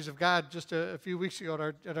Assemblies of God, just a few weeks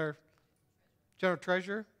ago at our General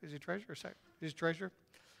Treasurer, is he Treasurer? He's Treasurer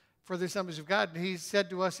for the Assemblies of God. And he said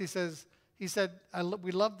to us, he said,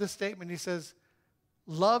 we love this statement. He says,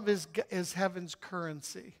 love is heaven's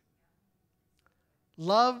currency.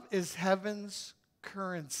 Love is heaven's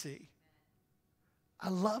currency. I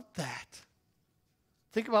love that.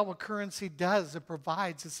 Think about what currency does. It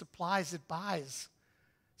provides, it supplies, it buys.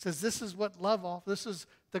 It says this is what love offers. This is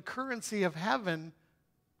the currency of heaven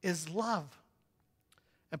is love.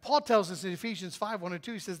 And Paul tells us in Ephesians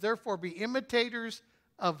 5:1-2, he says, therefore be imitators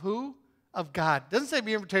of who? Of God. It doesn't say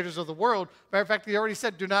be imitators of the world. Matter of fact, he already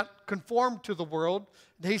said do not conform to the world.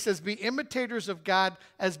 And he says be imitators of God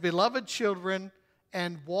as beloved children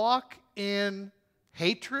and walk in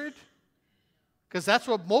hatred. Because that's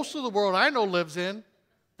what most of the world I know lives in.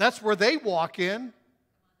 That's where they walk in.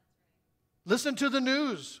 Listen to the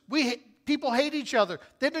news. People hate each other.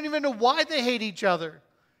 They don't even know why they hate each other.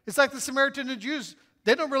 It's like the Samaritan and Jews.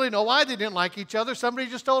 They don't really know why they didn't like each other. Somebody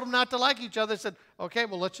just told them not to like each other. They said, okay,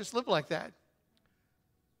 well, let's just live like that.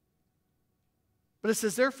 But it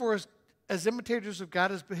says, therefore, as imitators of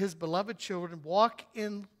God, as His beloved children, walk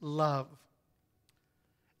in love.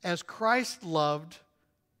 As Christ loved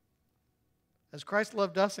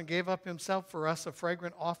us and gave up Himself for us, a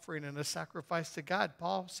fragrant offering and a sacrifice to God.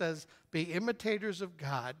 Paul says, be imitators of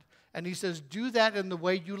God. And he says, do that in the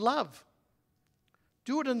way you love.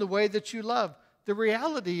 Do it in the way that you love. The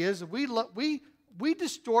reality is we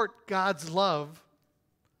distort God's love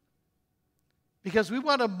because we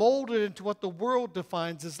want to mold it into what the world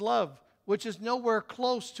defines as love, which is nowhere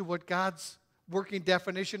close to what God's working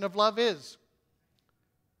definition of love is.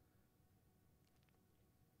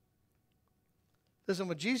 Listen,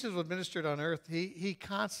 when Jesus was ministered on earth, he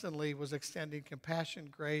constantly was extending compassion,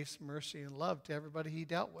 grace, mercy, and love to everybody he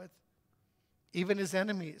dealt with, even his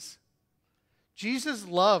enemies. Jesus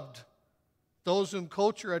loved those whom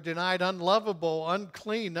culture had denied unlovable,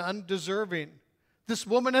 unclean, undeserving. This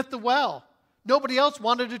woman at the well, nobody else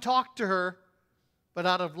wanted to talk to her, but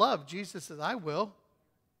out of love, Jesus says, I will.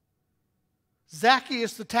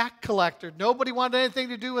 Zacchaeus, the tax collector, nobody wanted anything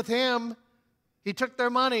to do with him. He took their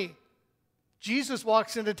money. Jesus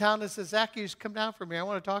walks into town and says, Zacchaeus, come down for me. I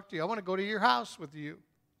want to talk to you. I want to go to your house with you.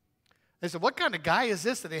 They said, what kind of guy is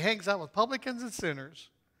this that he hangs out with publicans and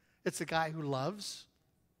sinners? It's a guy who loves.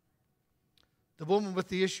 The woman with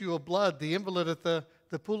the issue of blood, the invalid at the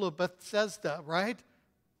pool of Bethesda, right?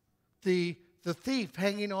 The thief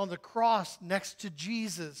hanging on the cross next to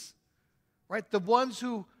Jesus, right? The ones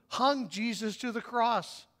who hung Jesus to the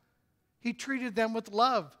cross. He treated them with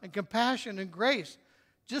love and compassion and grace.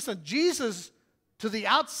 Just Jesus, to the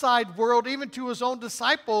outside world, even to his own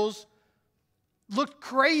disciples, looked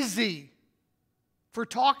crazy for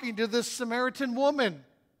talking to this Samaritan woman.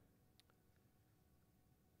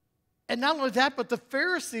 And not only that, but the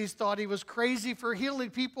Pharisees thought he was crazy for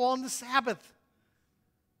healing people on the Sabbath.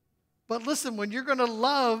 But listen, when you're going to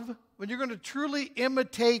love, when you're going to truly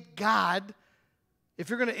imitate God, if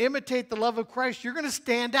you're going to imitate the love of Christ, you're going to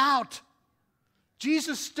stand out.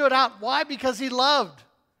 Jesus stood out. Why? Because he loved.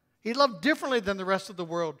 He loved differently than the rest of the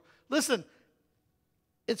world. Listen,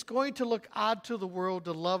 it's going to look odd to the world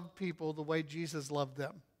to love people the way Jesus loved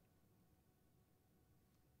them.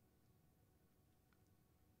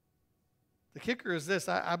 The kicker is this.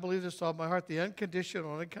 I believe this with all my heart. The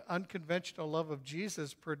unconditional, unconventional love of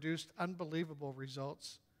Jesus produced unbelievable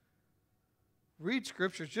results. Read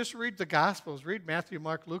scriptures. Just read the Gospels. Read Matthew,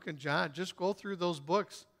 Mark, Luke, and John. Just go through those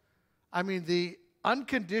books. I mean, the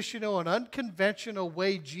unconditional and unconventional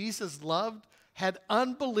way Jesus loved had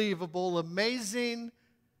unbelievable, amazing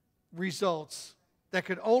results that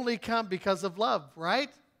could only come because of love,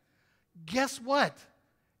 right? Guess what?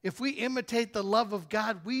 If we imitate the love of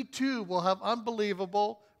God, we too will have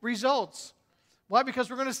unbelievable results. Why? Because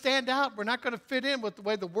we're going to stand out. We're not going to fit in with the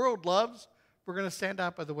way the world loves. We're going to stand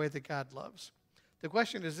out by the way that God loves. The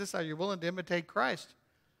question is this: are you willing to imitate Christ?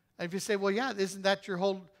 And if you say, well, yeah, isn't that your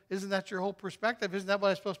whole perspective? Isn't that what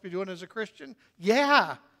I'm supposed to be doing as a Christian?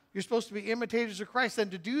 Yeah, you're supposed to be imitators of Christ.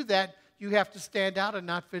 And to do that, you have to stand out and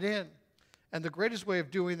not fit in. And the greatest way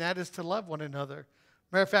of doing that is to love one another.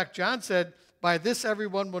 Matter of fact, John said, by this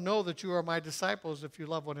everyone will know that you are my disciples if you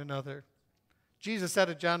love one another. Jesus said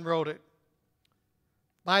it, John wrote it.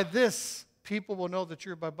 By this, people will know that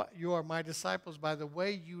you are my disciples by the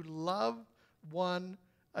way you love one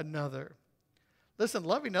another. Listen,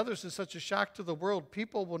 loving others is such a shock to the world.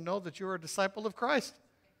 People will know that you're a disciple of Christ.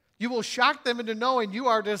 You will shock them into knowing you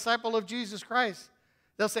are a disciple of Jesus Christ.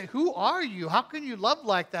 They'll say, who are you? How can you love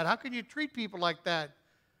like that? How can you treat people like that?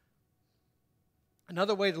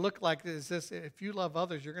 Another way to look like this is this: if you love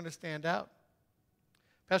others, you're going to stand out.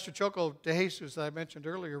 Pastor Choco de Jesus, that I mentioned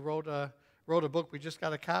earlier, wrote a book. We just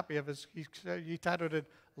got a copy of it. He titled it,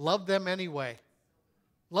 Love Them Anyway.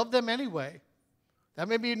 Love Them Anyway. That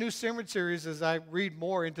may be a new sermon series as I read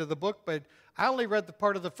more into the book, but I only read the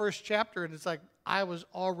part of the first chapter, and it's like I was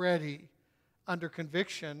already under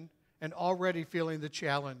conviction and already feeling the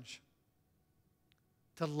challenge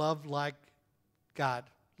to love like God.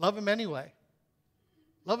 Love Him anyway.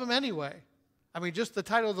 Love Him anyway. I mean, just the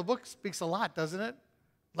title of the book speaks a lot, doesn't it?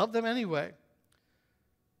 Love them anyway.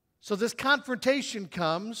 So this confrontation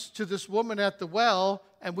comes to this woman at the well,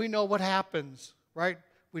 and we know what happens, right?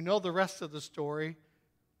 We know the rest of the story.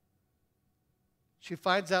 She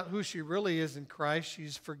finds out who she really is in Christ.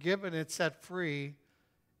 She's forgiven and set free.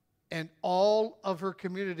 And all of her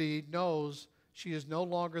community knows she is no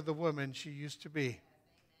longer the woman she used to be,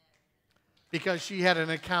 because she had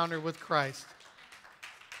an encounter with Christ.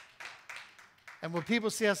 And when people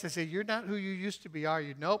see us, they say, you're not who you used to be, are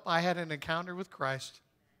you? Nope, I had an encounter with Christ.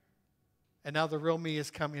 And now the real me is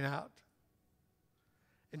coming out.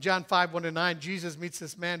 In John 5:1-9, Jesus meets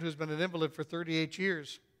this man who's been an invalid for 38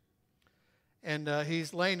 years. And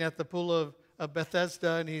he's laying at the pool of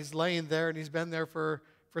Bethesda, and he's laying there, and he's been there for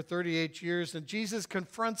 38 years. And Jesus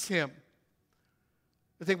confronts him.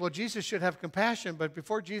 I think, well, Jesus should have compassion, but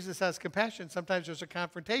before Jesus has compassion, sometimes there's a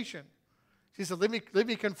confrontation. He said, let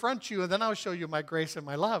me confront you, and then I'll show you my grace and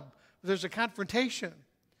my love. But there's a confrontation.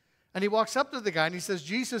 And he walks up to the guy, and he says,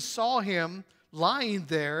 Jesus saw him lying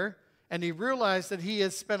there, and he realized that he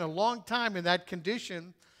had spent a long time in that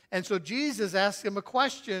condition. And so Jesus asked him a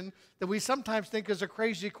question that we sometimes think is a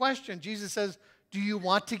crazy question. Jesus says, do you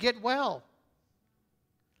want to get well?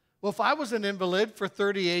 Well, if I was an invalid for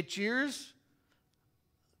 38 years,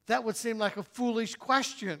 that would seem like a foolish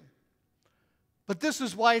question. But this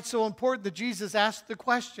is why it's so important that Jesus asked the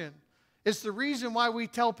question. It's the reason why we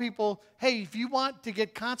tell people, hey, if you want to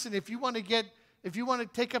get constant, if you want to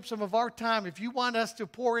take up some of our time, if you want us to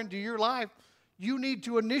pour into your life, you need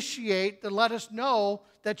to initiate to let us know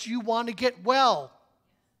that you want to get well.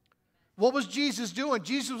 What was Jesus doing?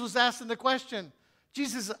 Jesus was asking the question.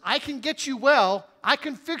 Jesus, I can get you well, I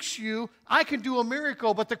can fix you, I can do a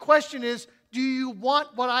miracle, but the question is, do you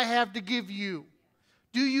want what I have to give you?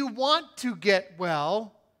 Do you want to get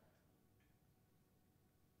well?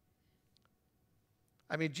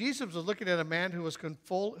 I mean, Jesus was looking at a man who was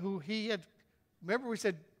remember we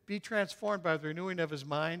said, be transformed by the renewing of his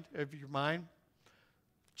mind, of your mind.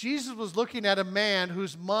 Jesus was looking at a man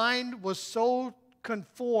whose mind was so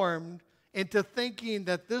conformed into thinking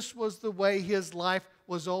that this was the way his life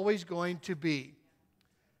was always going to be.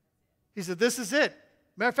 He said, this is it.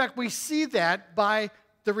 Matter of fact, we see that by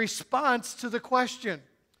the response to the question.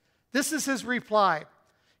 This is his reply.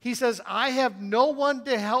 He says, I have no one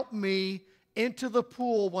to help me into the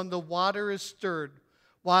pool when the water is stirred.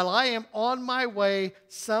 While I am on my way,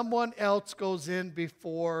 someone else goes in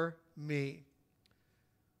before me.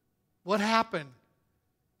 What happened?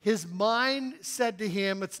 His mind said to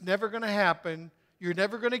him, it's never going to happen. You're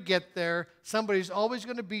never going to get there. Somebody's always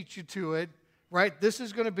going to beat you to it, right? This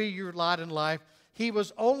is going to be your lot in life. He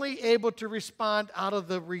was only able to respond out of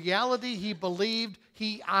the reality he believed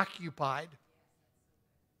he occupied.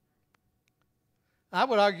 I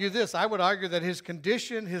would argue this. I would argue that his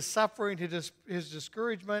condition, his suffering, his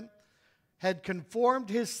discouragement had conformed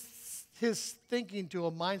his thinking to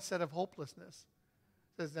a mindset of hopelessness.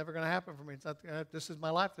 It's never going to happen for me. It's not, this is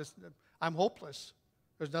my life. I'm hopeless.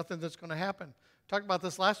 There's nothing that's going to happen. Talked about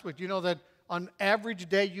this last week. You know that on average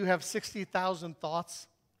day you have 60,000 thoughts?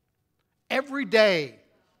 Every day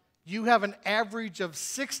you have an average of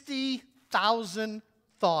 60,000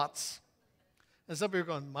 thoughts. And some people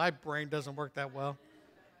are going, my brain doesn't work that well.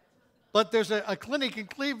 But there's a clinic in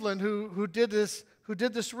Cleveland who did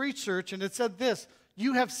this research, and it said this: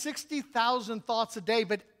 you have 60,000 thoughts a day,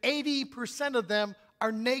 but 80% of them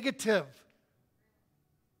are negative.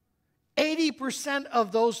 80%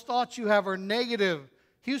 of those thoughts you have are negative.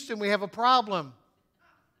 Houston, we have a problem,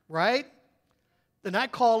 right? Then I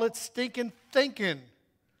call it stinking thinking,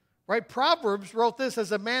 right? Proverbs wrote this: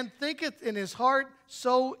 as a man thinketh in his heart,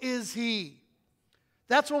 so is he.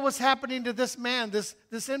 That's what was happening to this man, this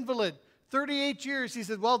invalid. 38 years, he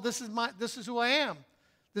said, well, this is who I am.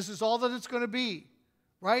 This is all that it's going to be,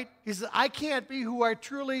 right? He said, I can't be who I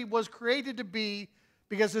truly was created to be,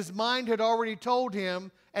 because his mind had already told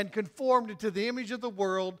him and conformed it to the image of the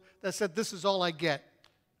world that said, this is all I get.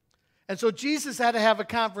 And so Jesus had to have a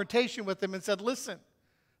confrontation with him and said, listen,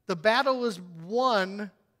 the battle is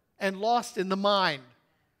won and lost in the mind.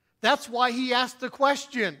 That's why he asked the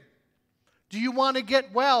question, do you want to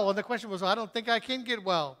get well? And the question was, I don't think I can get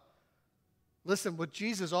well. Listen, with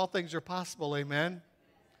Jesus, all things are possible, amen?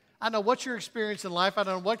 I don't know what your experience in life, I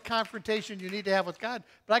don't know what confrontation you need to have with God,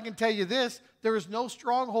 but I can tell you this: there is no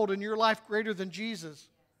stronghold in your life greater than Jesus.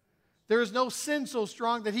 There is no sin so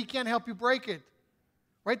strong that he can't help you break it.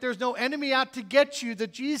 Right? There's no enemy out to get you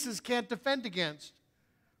that Jesus can't defend against.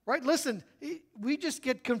 Right? Listen, we just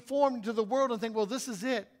get conformed to the world and think, well, this is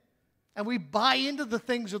it. And we buy into the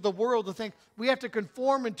things of the world to think we have to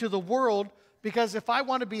conform into the world, because if I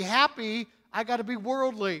want to be happy, I got to be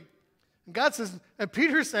worldly. And God says, and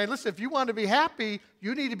Peter's saying, listen, if you want to be happy,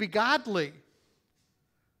 you need to be godly.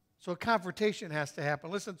 So a confrontation has to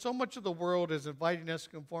happen. Listen, so much of the world is inviting us to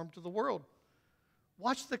conform to the world.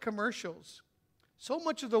 Watch the commercials. So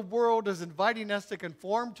much of the world is inviting us to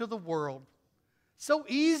conform to the world. So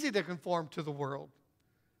easy to conform to the world.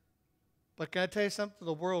 But can I tell you something?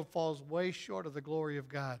 The world falls way short of the glory of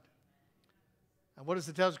God. And what does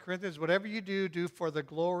it tell Corinthians? Whatever you do, do for the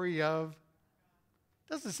glory of.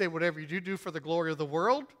 It doesn't say whatever you do, do for the glory of the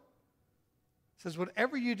world. It says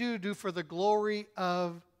whatever you do, do for the glory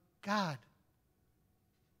of God.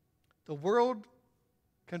 The world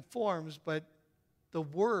conforms, but the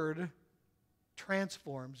word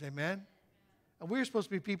transforms. Amen? And we're supposed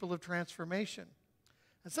to be people of transformation.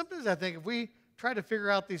 And sometimes I think if we try to figure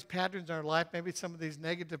out these patterns in our life, maybe some of these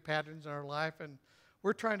negative patterns in our life, and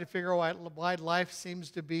we're trying to figure out why life seems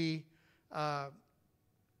to be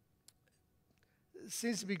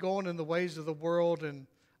going in the ways of the world. And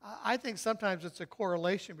I think sometimes it's a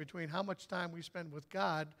correlation between how much time we spend with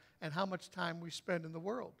God and how much time we spend in the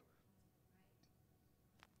world.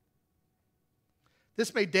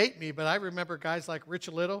 This may date me, but I remember guys like Rich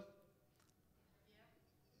Little.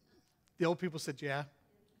 The old people said, yeah.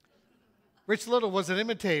 Rich Little was an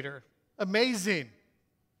imitator. Amazing.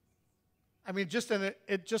 I mean, just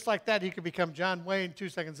just like that, he could become John Wayne. 2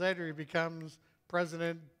 seconds later, he becomes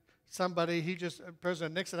President somebody.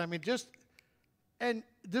 President Nixon. I mean, and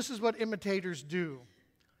this is what imitators do.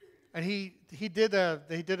 And he did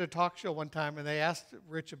a talk show one time, and they asked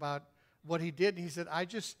Rich about what he did, and he said, I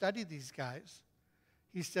just study these guys.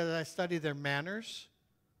 He said, I study their manners,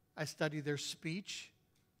 I study their speech,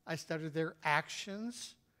 I study their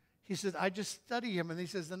actions. He said, I just study him, and he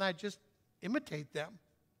says, then I just imitate them.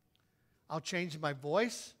 I'll change my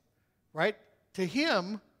voice, right? To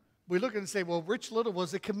him, we look and say, well, Rich Little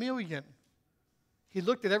was a chameleon. He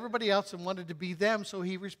looked at everybody else and wanted to be them, so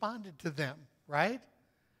he responded to them, right?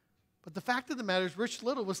 But the fact of the matter is, Rich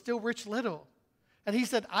Little was still Rich Little. And he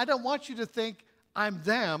said, I don't want you to think I'm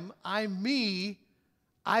them, I'm me.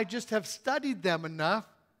 I just have studied them enough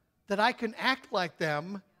that I can act like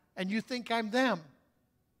them, and you think I'm them.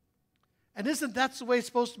 And isn't that the way it's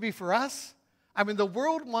supposed to be for us? I mean, the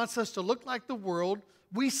world wants us to look like the world.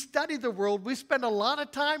 We study the world. We spend a lot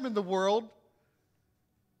of time in the world.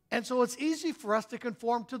 And so it's easy for us to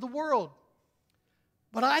conform to the world.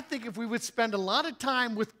 But I think if we would spend a lot of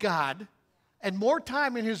time with God and more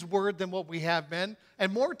time in His Word than what we have been,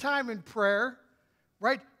 and more time in prayer,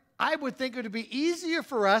 right, I would think it would be easier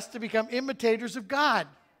for us to become imitators of God.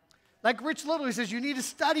 Like Rich Little, he says, you need to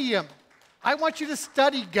study Him. I want you to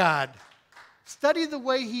study God. Study the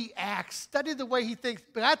way He acts. Study the way He thinks.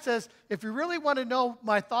 But God says, if you really want to know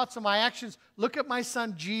my thoughts and my actions, look at my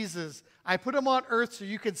Son Jesus. I put Him on earth so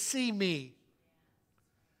you can see me.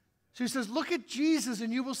 So He says, look at Jesus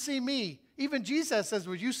and you will see me. Even Jesus says,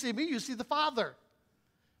 when you see me, you see the Father.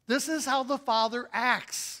 This is how the Father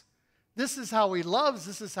acts. This is how He loves.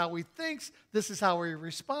 This is how He thinks. This is how He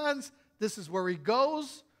responds. This is where He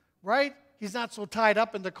goes, right? He's not so tied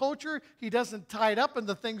up in the culture. He doesn't tie it up in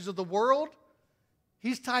the things of the world.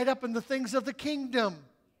 He's tied up in the things of the kingdom.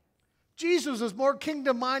 Jesus is more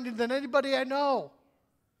kingdom-minded than anybody I know.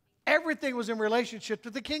 Everything was in relationship to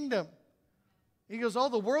the kingdom. He goes, oh,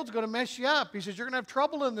 the world's going to mess you up. He says, you're going to have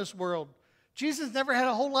trouble in this world. Jesus never had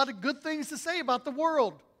a whole lot of good things to say about the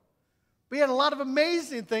world. But He had a lot of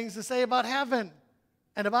amazing things to say about heaven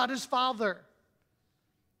and about His Father.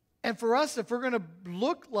 And for us, if we're going to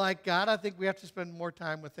look like God, I think we have to spend more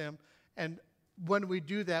time with Him. And when we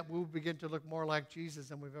do that, we'll begin to look more like Jesus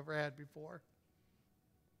than we've ever had before.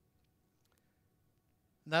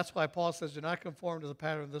 And that's why Paul says, do not conform to the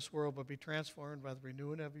pattern of this world, but be transformed by the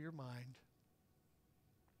renewing of your mind.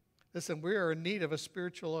 Listen, we are in need of a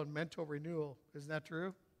spiritual and mental renewal. Isn't that true?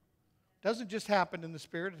 It doesn't just happen in the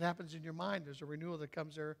spirit. It happens in your mind. There's a renewal that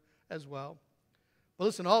comes there as well. But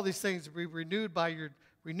listen, all these things will be renewed by your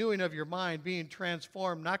renewing of your mind, being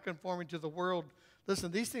transformed, not conforming to the world.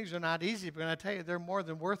 Listen, these things are not easy, but I tell you, they're more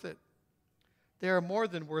than worth it. They are more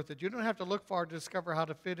than worth it. You don't have to look far to discover how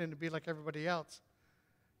to fit in and be like everybody else.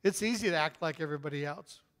 It's easy to act like everybody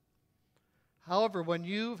else. However, when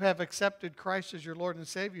you have accepted Christ as your Lord and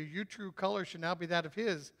Savior, your true color should now be that of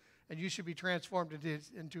His, and you should be transformed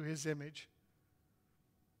into His image.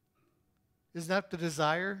 Isn't that the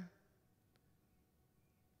desire?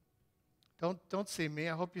 Don't see me.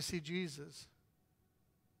 I hope you see Jesus.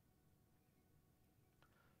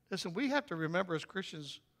 Listen, we have to remember as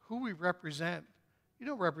Christians who we represent. You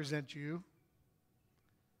don't represent you.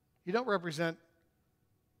 You don't represent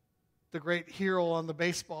the great hero on the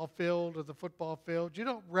baseball field or the football field. You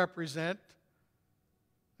don't represent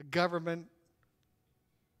a government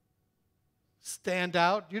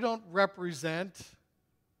standout. You don't represent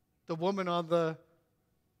the woman on the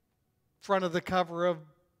front of the cover of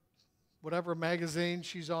whatever magazine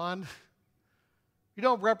she's on. You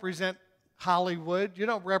don't represent Hollywood. You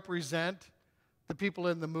don't represent the people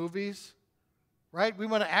in the movies, right? We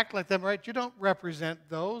want to act like them, right? You don't represent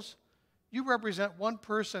those. You represent one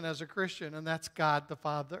person as a Christian, and that's God the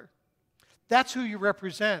Father. That's who you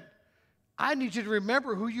represent. I need you to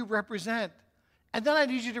remember who you represent. And then I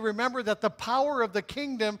need you to remember that the power of the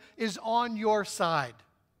kingdom is on your side.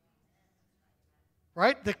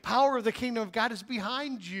 Right? The power of the kingdom of God is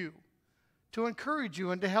behind you to encourage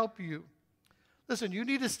you and to help you. Listen, you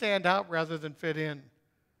need to stand out rather than fit in.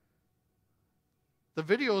 The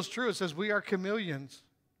video is true. It says we are chameleons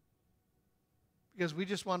because we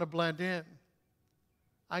just want to blend in.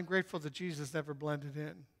 I'm grateful that Jesus never blended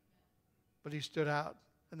in, but He stood out.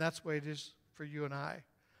 And that's the way it is for you and I.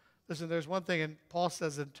 Listen, there's one thing, and Paul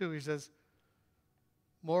says it too. He says,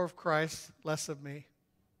 more of Christ, less of me.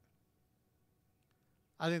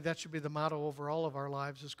 I think that should be the motto over all of our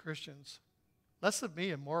lives as Christians. Less of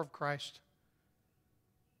me and more of Christ.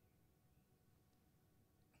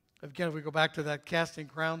 Again, if we go back to that Casting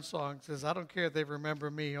Crowns song, it says, I don't care if they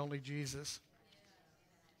remember me, only Jesus.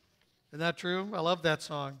 Isn't that true? I love that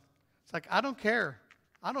song. It's like, I don't care.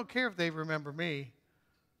 I don't care if they remember me.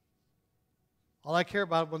 All I care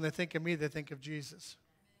about when they think of me, they think of Jesus.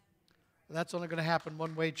 And that's only going to happen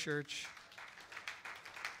one way, church.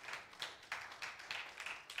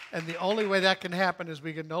 And the only way that can happen is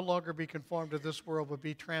we can no longer be conformed to this world, but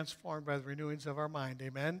be transformed by the renewings of our mind.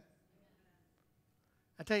 Amen?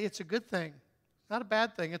 I tell you, it's a good thing. Not a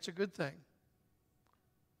bad thing. It's a good thing.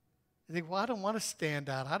 You think, well, I don't want to stand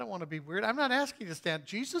out. I don't want to be weird. I'm not asking you to stand.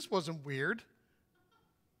 Jesus wasn't weird.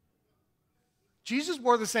 Jesus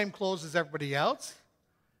wore the same clothes as everybody else.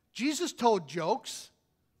 Jesus told jokes.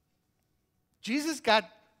 Jesus got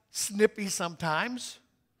snippy sometimes.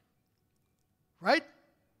 Right?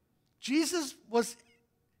 Jesus was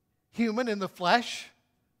human in the flesh.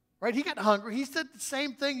 Right? He got hungry. He said the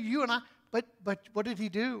same thing you and I. But what did he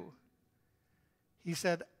do? He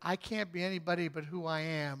said, I can't be anybody but who I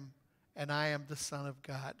am, and I am the Son of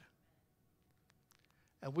God.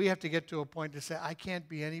 And we have to get to a point to say, I can't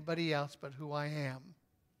be anybody else but who I am.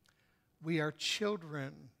 We are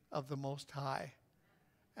children of the Most High,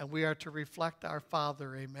 and we are to reflect our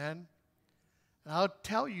Father, amen? And I'll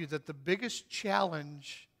tell you that the biggest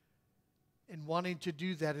challenge in wanting to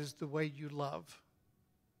do that is the way you love.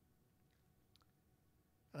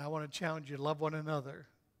 And I want to challenge you to love one another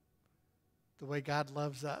the way God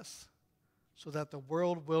loves us, so that the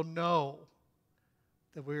world will know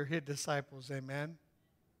that we are His disciples, amen?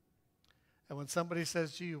 And when somebody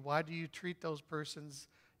says to you, why do you treat those persons,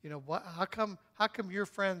 how come you're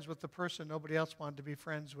friends with the person nobody else wanted to be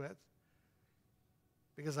friends with?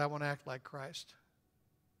 Because I want to act like Christ.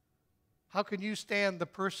 How can you stand the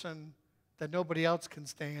person that nobody else can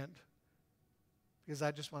stand? Because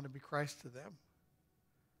I just want to be Christ to them.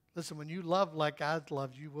 Listen, when you love like God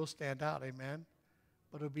loves, you will stand out, amen?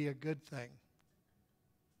 But it'll be a good thing.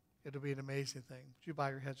 It'll be an amazing thing. Would you bow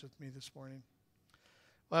your heads with me this morning?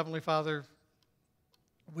 Well, Heavenly Father,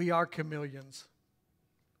 we are chameleons.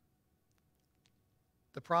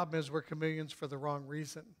 The problem is we're chameleons for the wrong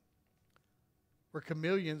reason. We're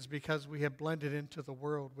chameleons because we have blended into the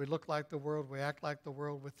world. We look like the world. We act like the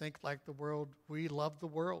world. We think like the world. We love the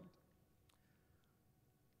world.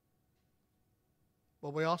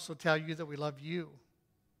 But we also tell you that we love you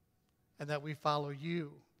and that we follow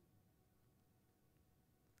you.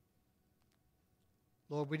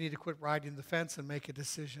 Lord, we need to quit riding the fence and make a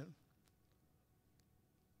decision.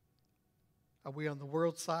 Are we on the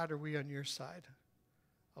world's side or are we on your side?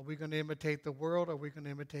 Are we going to imitate the world or are we going to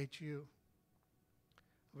imitate you?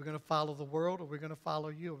 Are we going to follow the world or are we going to follow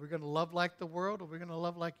you? Are we going to love like the world or are we going to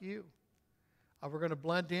love like you? Are we going to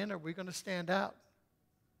blend in or are we going to stand out?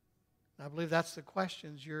 I believe that's the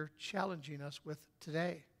questions you're challenging us with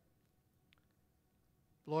today.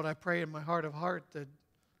 Lord, I pray in my heart of heart that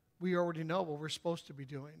we already know what we're supposed to be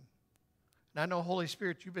doing. And I know, Holy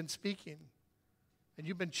Spirit, you've been speaking, and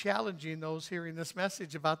you've been challenging those hearing this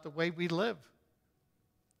message about the way we live.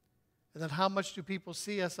 And then how much do people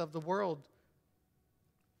see us of the world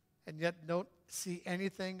and yet don't see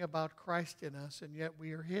anything about Christ in us, and yet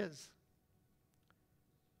we are His.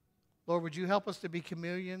 Lord, would you help us to be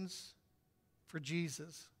chameleons for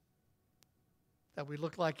Jesus, that we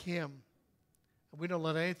look like Him, and we don't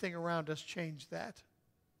let anything around us change that.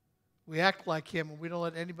 We act like Him, and we don't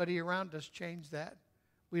let anybody around us change that.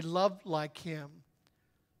 We love like Him,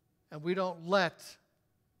 and we don't let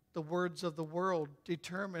the words of the world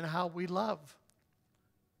determine how we love.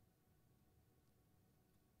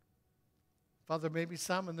 Father, maybe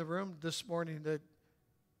some in the room this morning that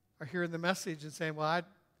are hearing the message and saying, well,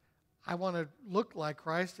 I want to look like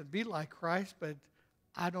Christ and be like Christ, but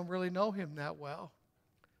I don't really know Him that well.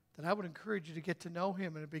 Then I would encourage you to get to know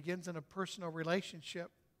Him, and it begins in a personal relationship.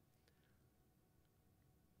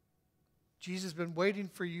 Jesus has been waiting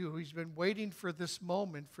for you. He's been waiting for this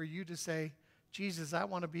moment for you to say, Jesus, I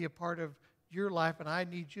want to be a part of your life, and I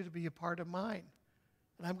need you to be a part of mine.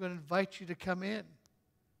 And I'm going to invite you to come in.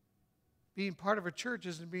 Being part of a church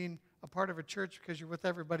isn't being a part of a church because you're with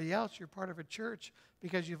everybody else. You're part of a church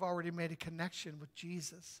because you've already made a connection with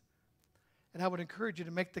Jesus. And I would encourage you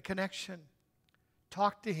to make the connection.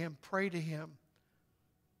 Talk to Him. Pray to Him.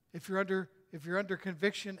 If you're under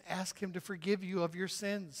conviction, ask Him to forgive you of your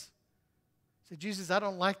sins. Say, Jesus, I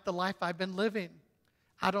don't like the life I've been living.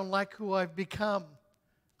 I don't like who I've become.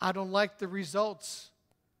 I don't like the results.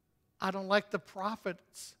 I don't like the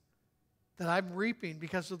profits that I'm reaping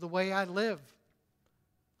because of the way I live.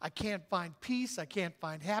 I can't find peace. I can't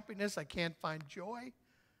find happiness. I can't find joy.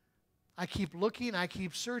 I keep looking. I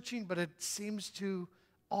keep searching, but it seems to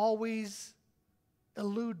always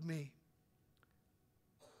elude me.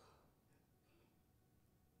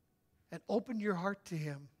 And open your heart to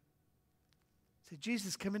Him. Say,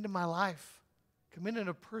 Jesus, come into my life. Come in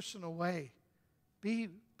a personal way. Be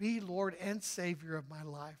Lord and Savior of my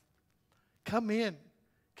life. Come in.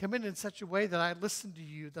 Come in such a way that I listen to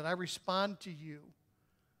you, that I respond to you,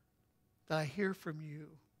 that I hear from you.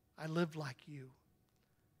 I live like you.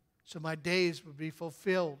 So my days would be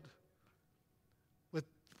fulfilled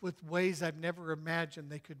with ways I've never imagined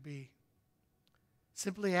they could be.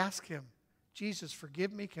 Simply ask him, Jesus,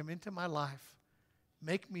 forgive me, come into my life.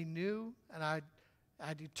 Make me new, and I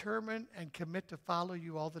determine and commit to follow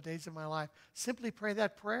you all the days of my life. Simply pray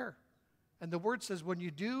that prayer. And the word says when you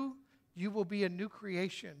do, you will be a new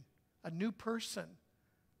creation, a new person.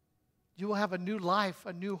 You will have a new life,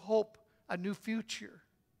 a new hope, a new future.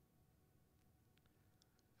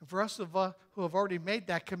 And for us who have already made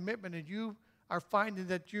that commitment and you are finding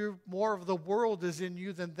that more of the world is in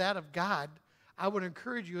you than that of God, I would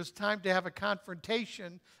encourage you, it's time to have a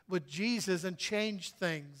confrontation with Jesus and change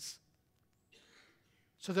things.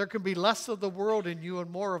 So there can be less of the world in you and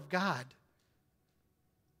more of God.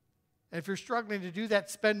 And if you're struggling to do that,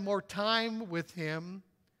 spend more time with him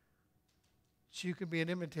so you can be an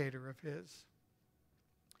imitator of his.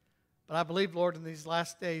 But I believe, Lord, in these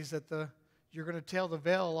last days that you're going to tear the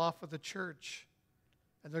veil off of the church.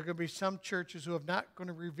 And there are going to be some churches who are not going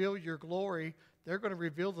to reveal your glory. They're going to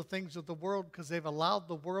reveal the things of the world because they've allowed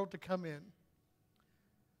the world to come in.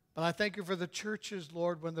 But I thank you for the churches,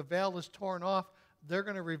 Lord, when the veil is torn off, they're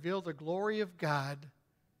going to reveal the glory of God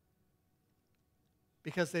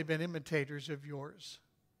because they've been imitators of yours.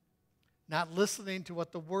 Not listening to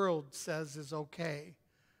what the world says is okay,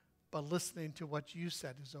 but listening to what you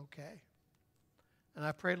said is okay. And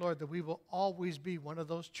I pray, Lord, that we will always be one of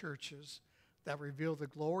those churches that reveal the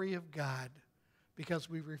glory of God because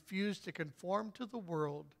we refuse to conform to the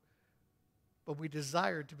world, but we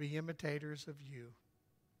desire to be imitators of you.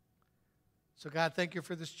 So, God, thank you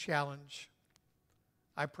for this challenge.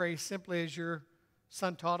 I pray simply as your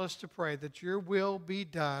Son taught us to pray, that your will be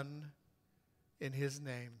done in his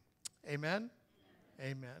name. Amen?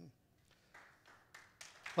 Amen.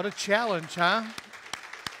 What a challenge, huh?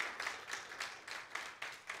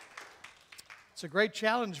 It's a great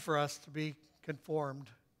challenge for us to be conformed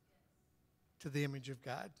to the image of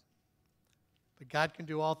God. But God can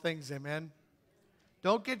do all things, amen?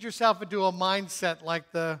 Don't get yourself into a mindset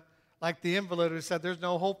like the invalid who said, there's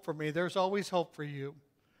no hope for me. There's always hope for you.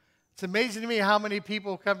 It's amazing to me how many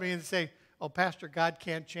people come to me and say, oh, Pastor, God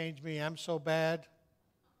can't change me. I'm so bad.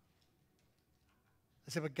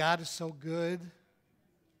 I say, but God is so good.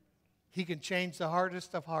 He can change the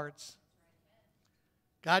hardest of hearts.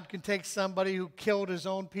 God can take somebody who killed his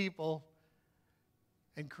own people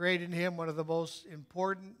and create in him one of the most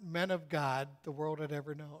important men of God the world had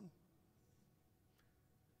ever known.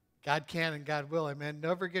 God can and God will, amen.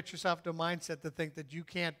 Never get yourself into a mindset to think that you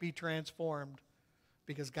can't be transformed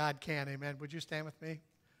because God can, amen. Would you stand with me?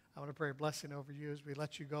 I want to pray a blessing over you as we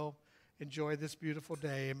let you go enjoy this beautiful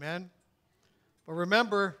day, amen. But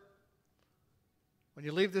remember, when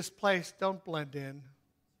you leave this place, don't blend in.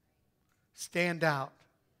 Stand out.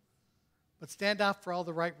 But stand out for all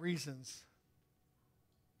the right reasons.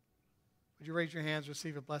 Would you raise your hands,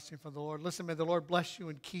 receive a blessing from the Lord? Listen, may the Lord bless you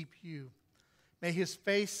and keep you. May his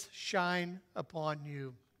face shine upon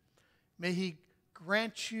you. May he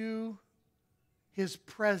grant you his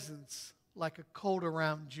presence like a coat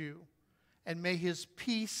around you. And may his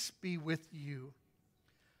peace be with you.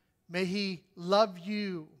 May he love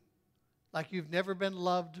you like you've never been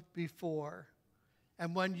loved before.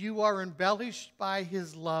 And when you are embellished by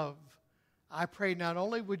his love, I pray not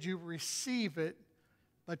only would you receive it,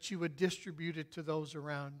 but you would distribute it to those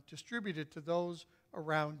around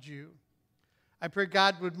you. I pray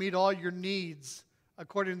God would meet all your needs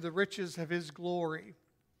according to the riches of his glory.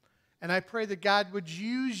 And I pray that God would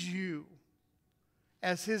use you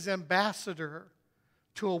as his ambassador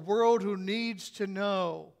to a world who needs to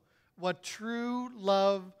know what true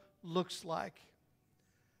love looks like.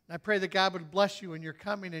 And I pray that God would bless you in your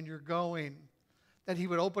coming and your going, that he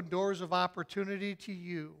would open doors of opportunity to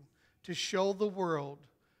you to show the world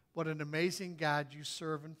what an amazing God you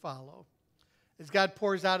serve and follow. As God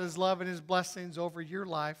pours out his love and his blessings over your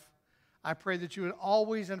life, I pray that you would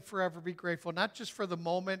always and forever be grateful, not just for the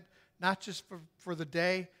moment, not just for the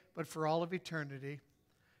day, but for all of eternity.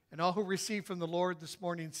 And all who received from the Lord this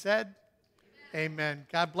morning said, Amen.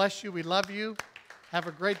 God bless you. We love you. Have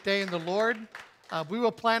a great day in the Lord. We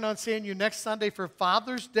will plan on seeing you next Sunday for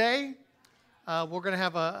Father's Day. We're going to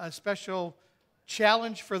have a special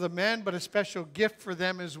challenge for the men, but a special gift for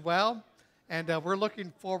them as well. And we're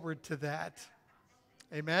looking forward to that.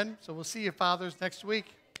 Amen. So we'll see you, fathers, next week.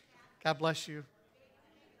 God bless you.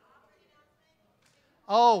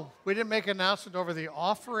 Oh, we didn't make an announcement over the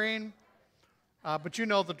offering, but you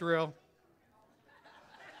know the drill.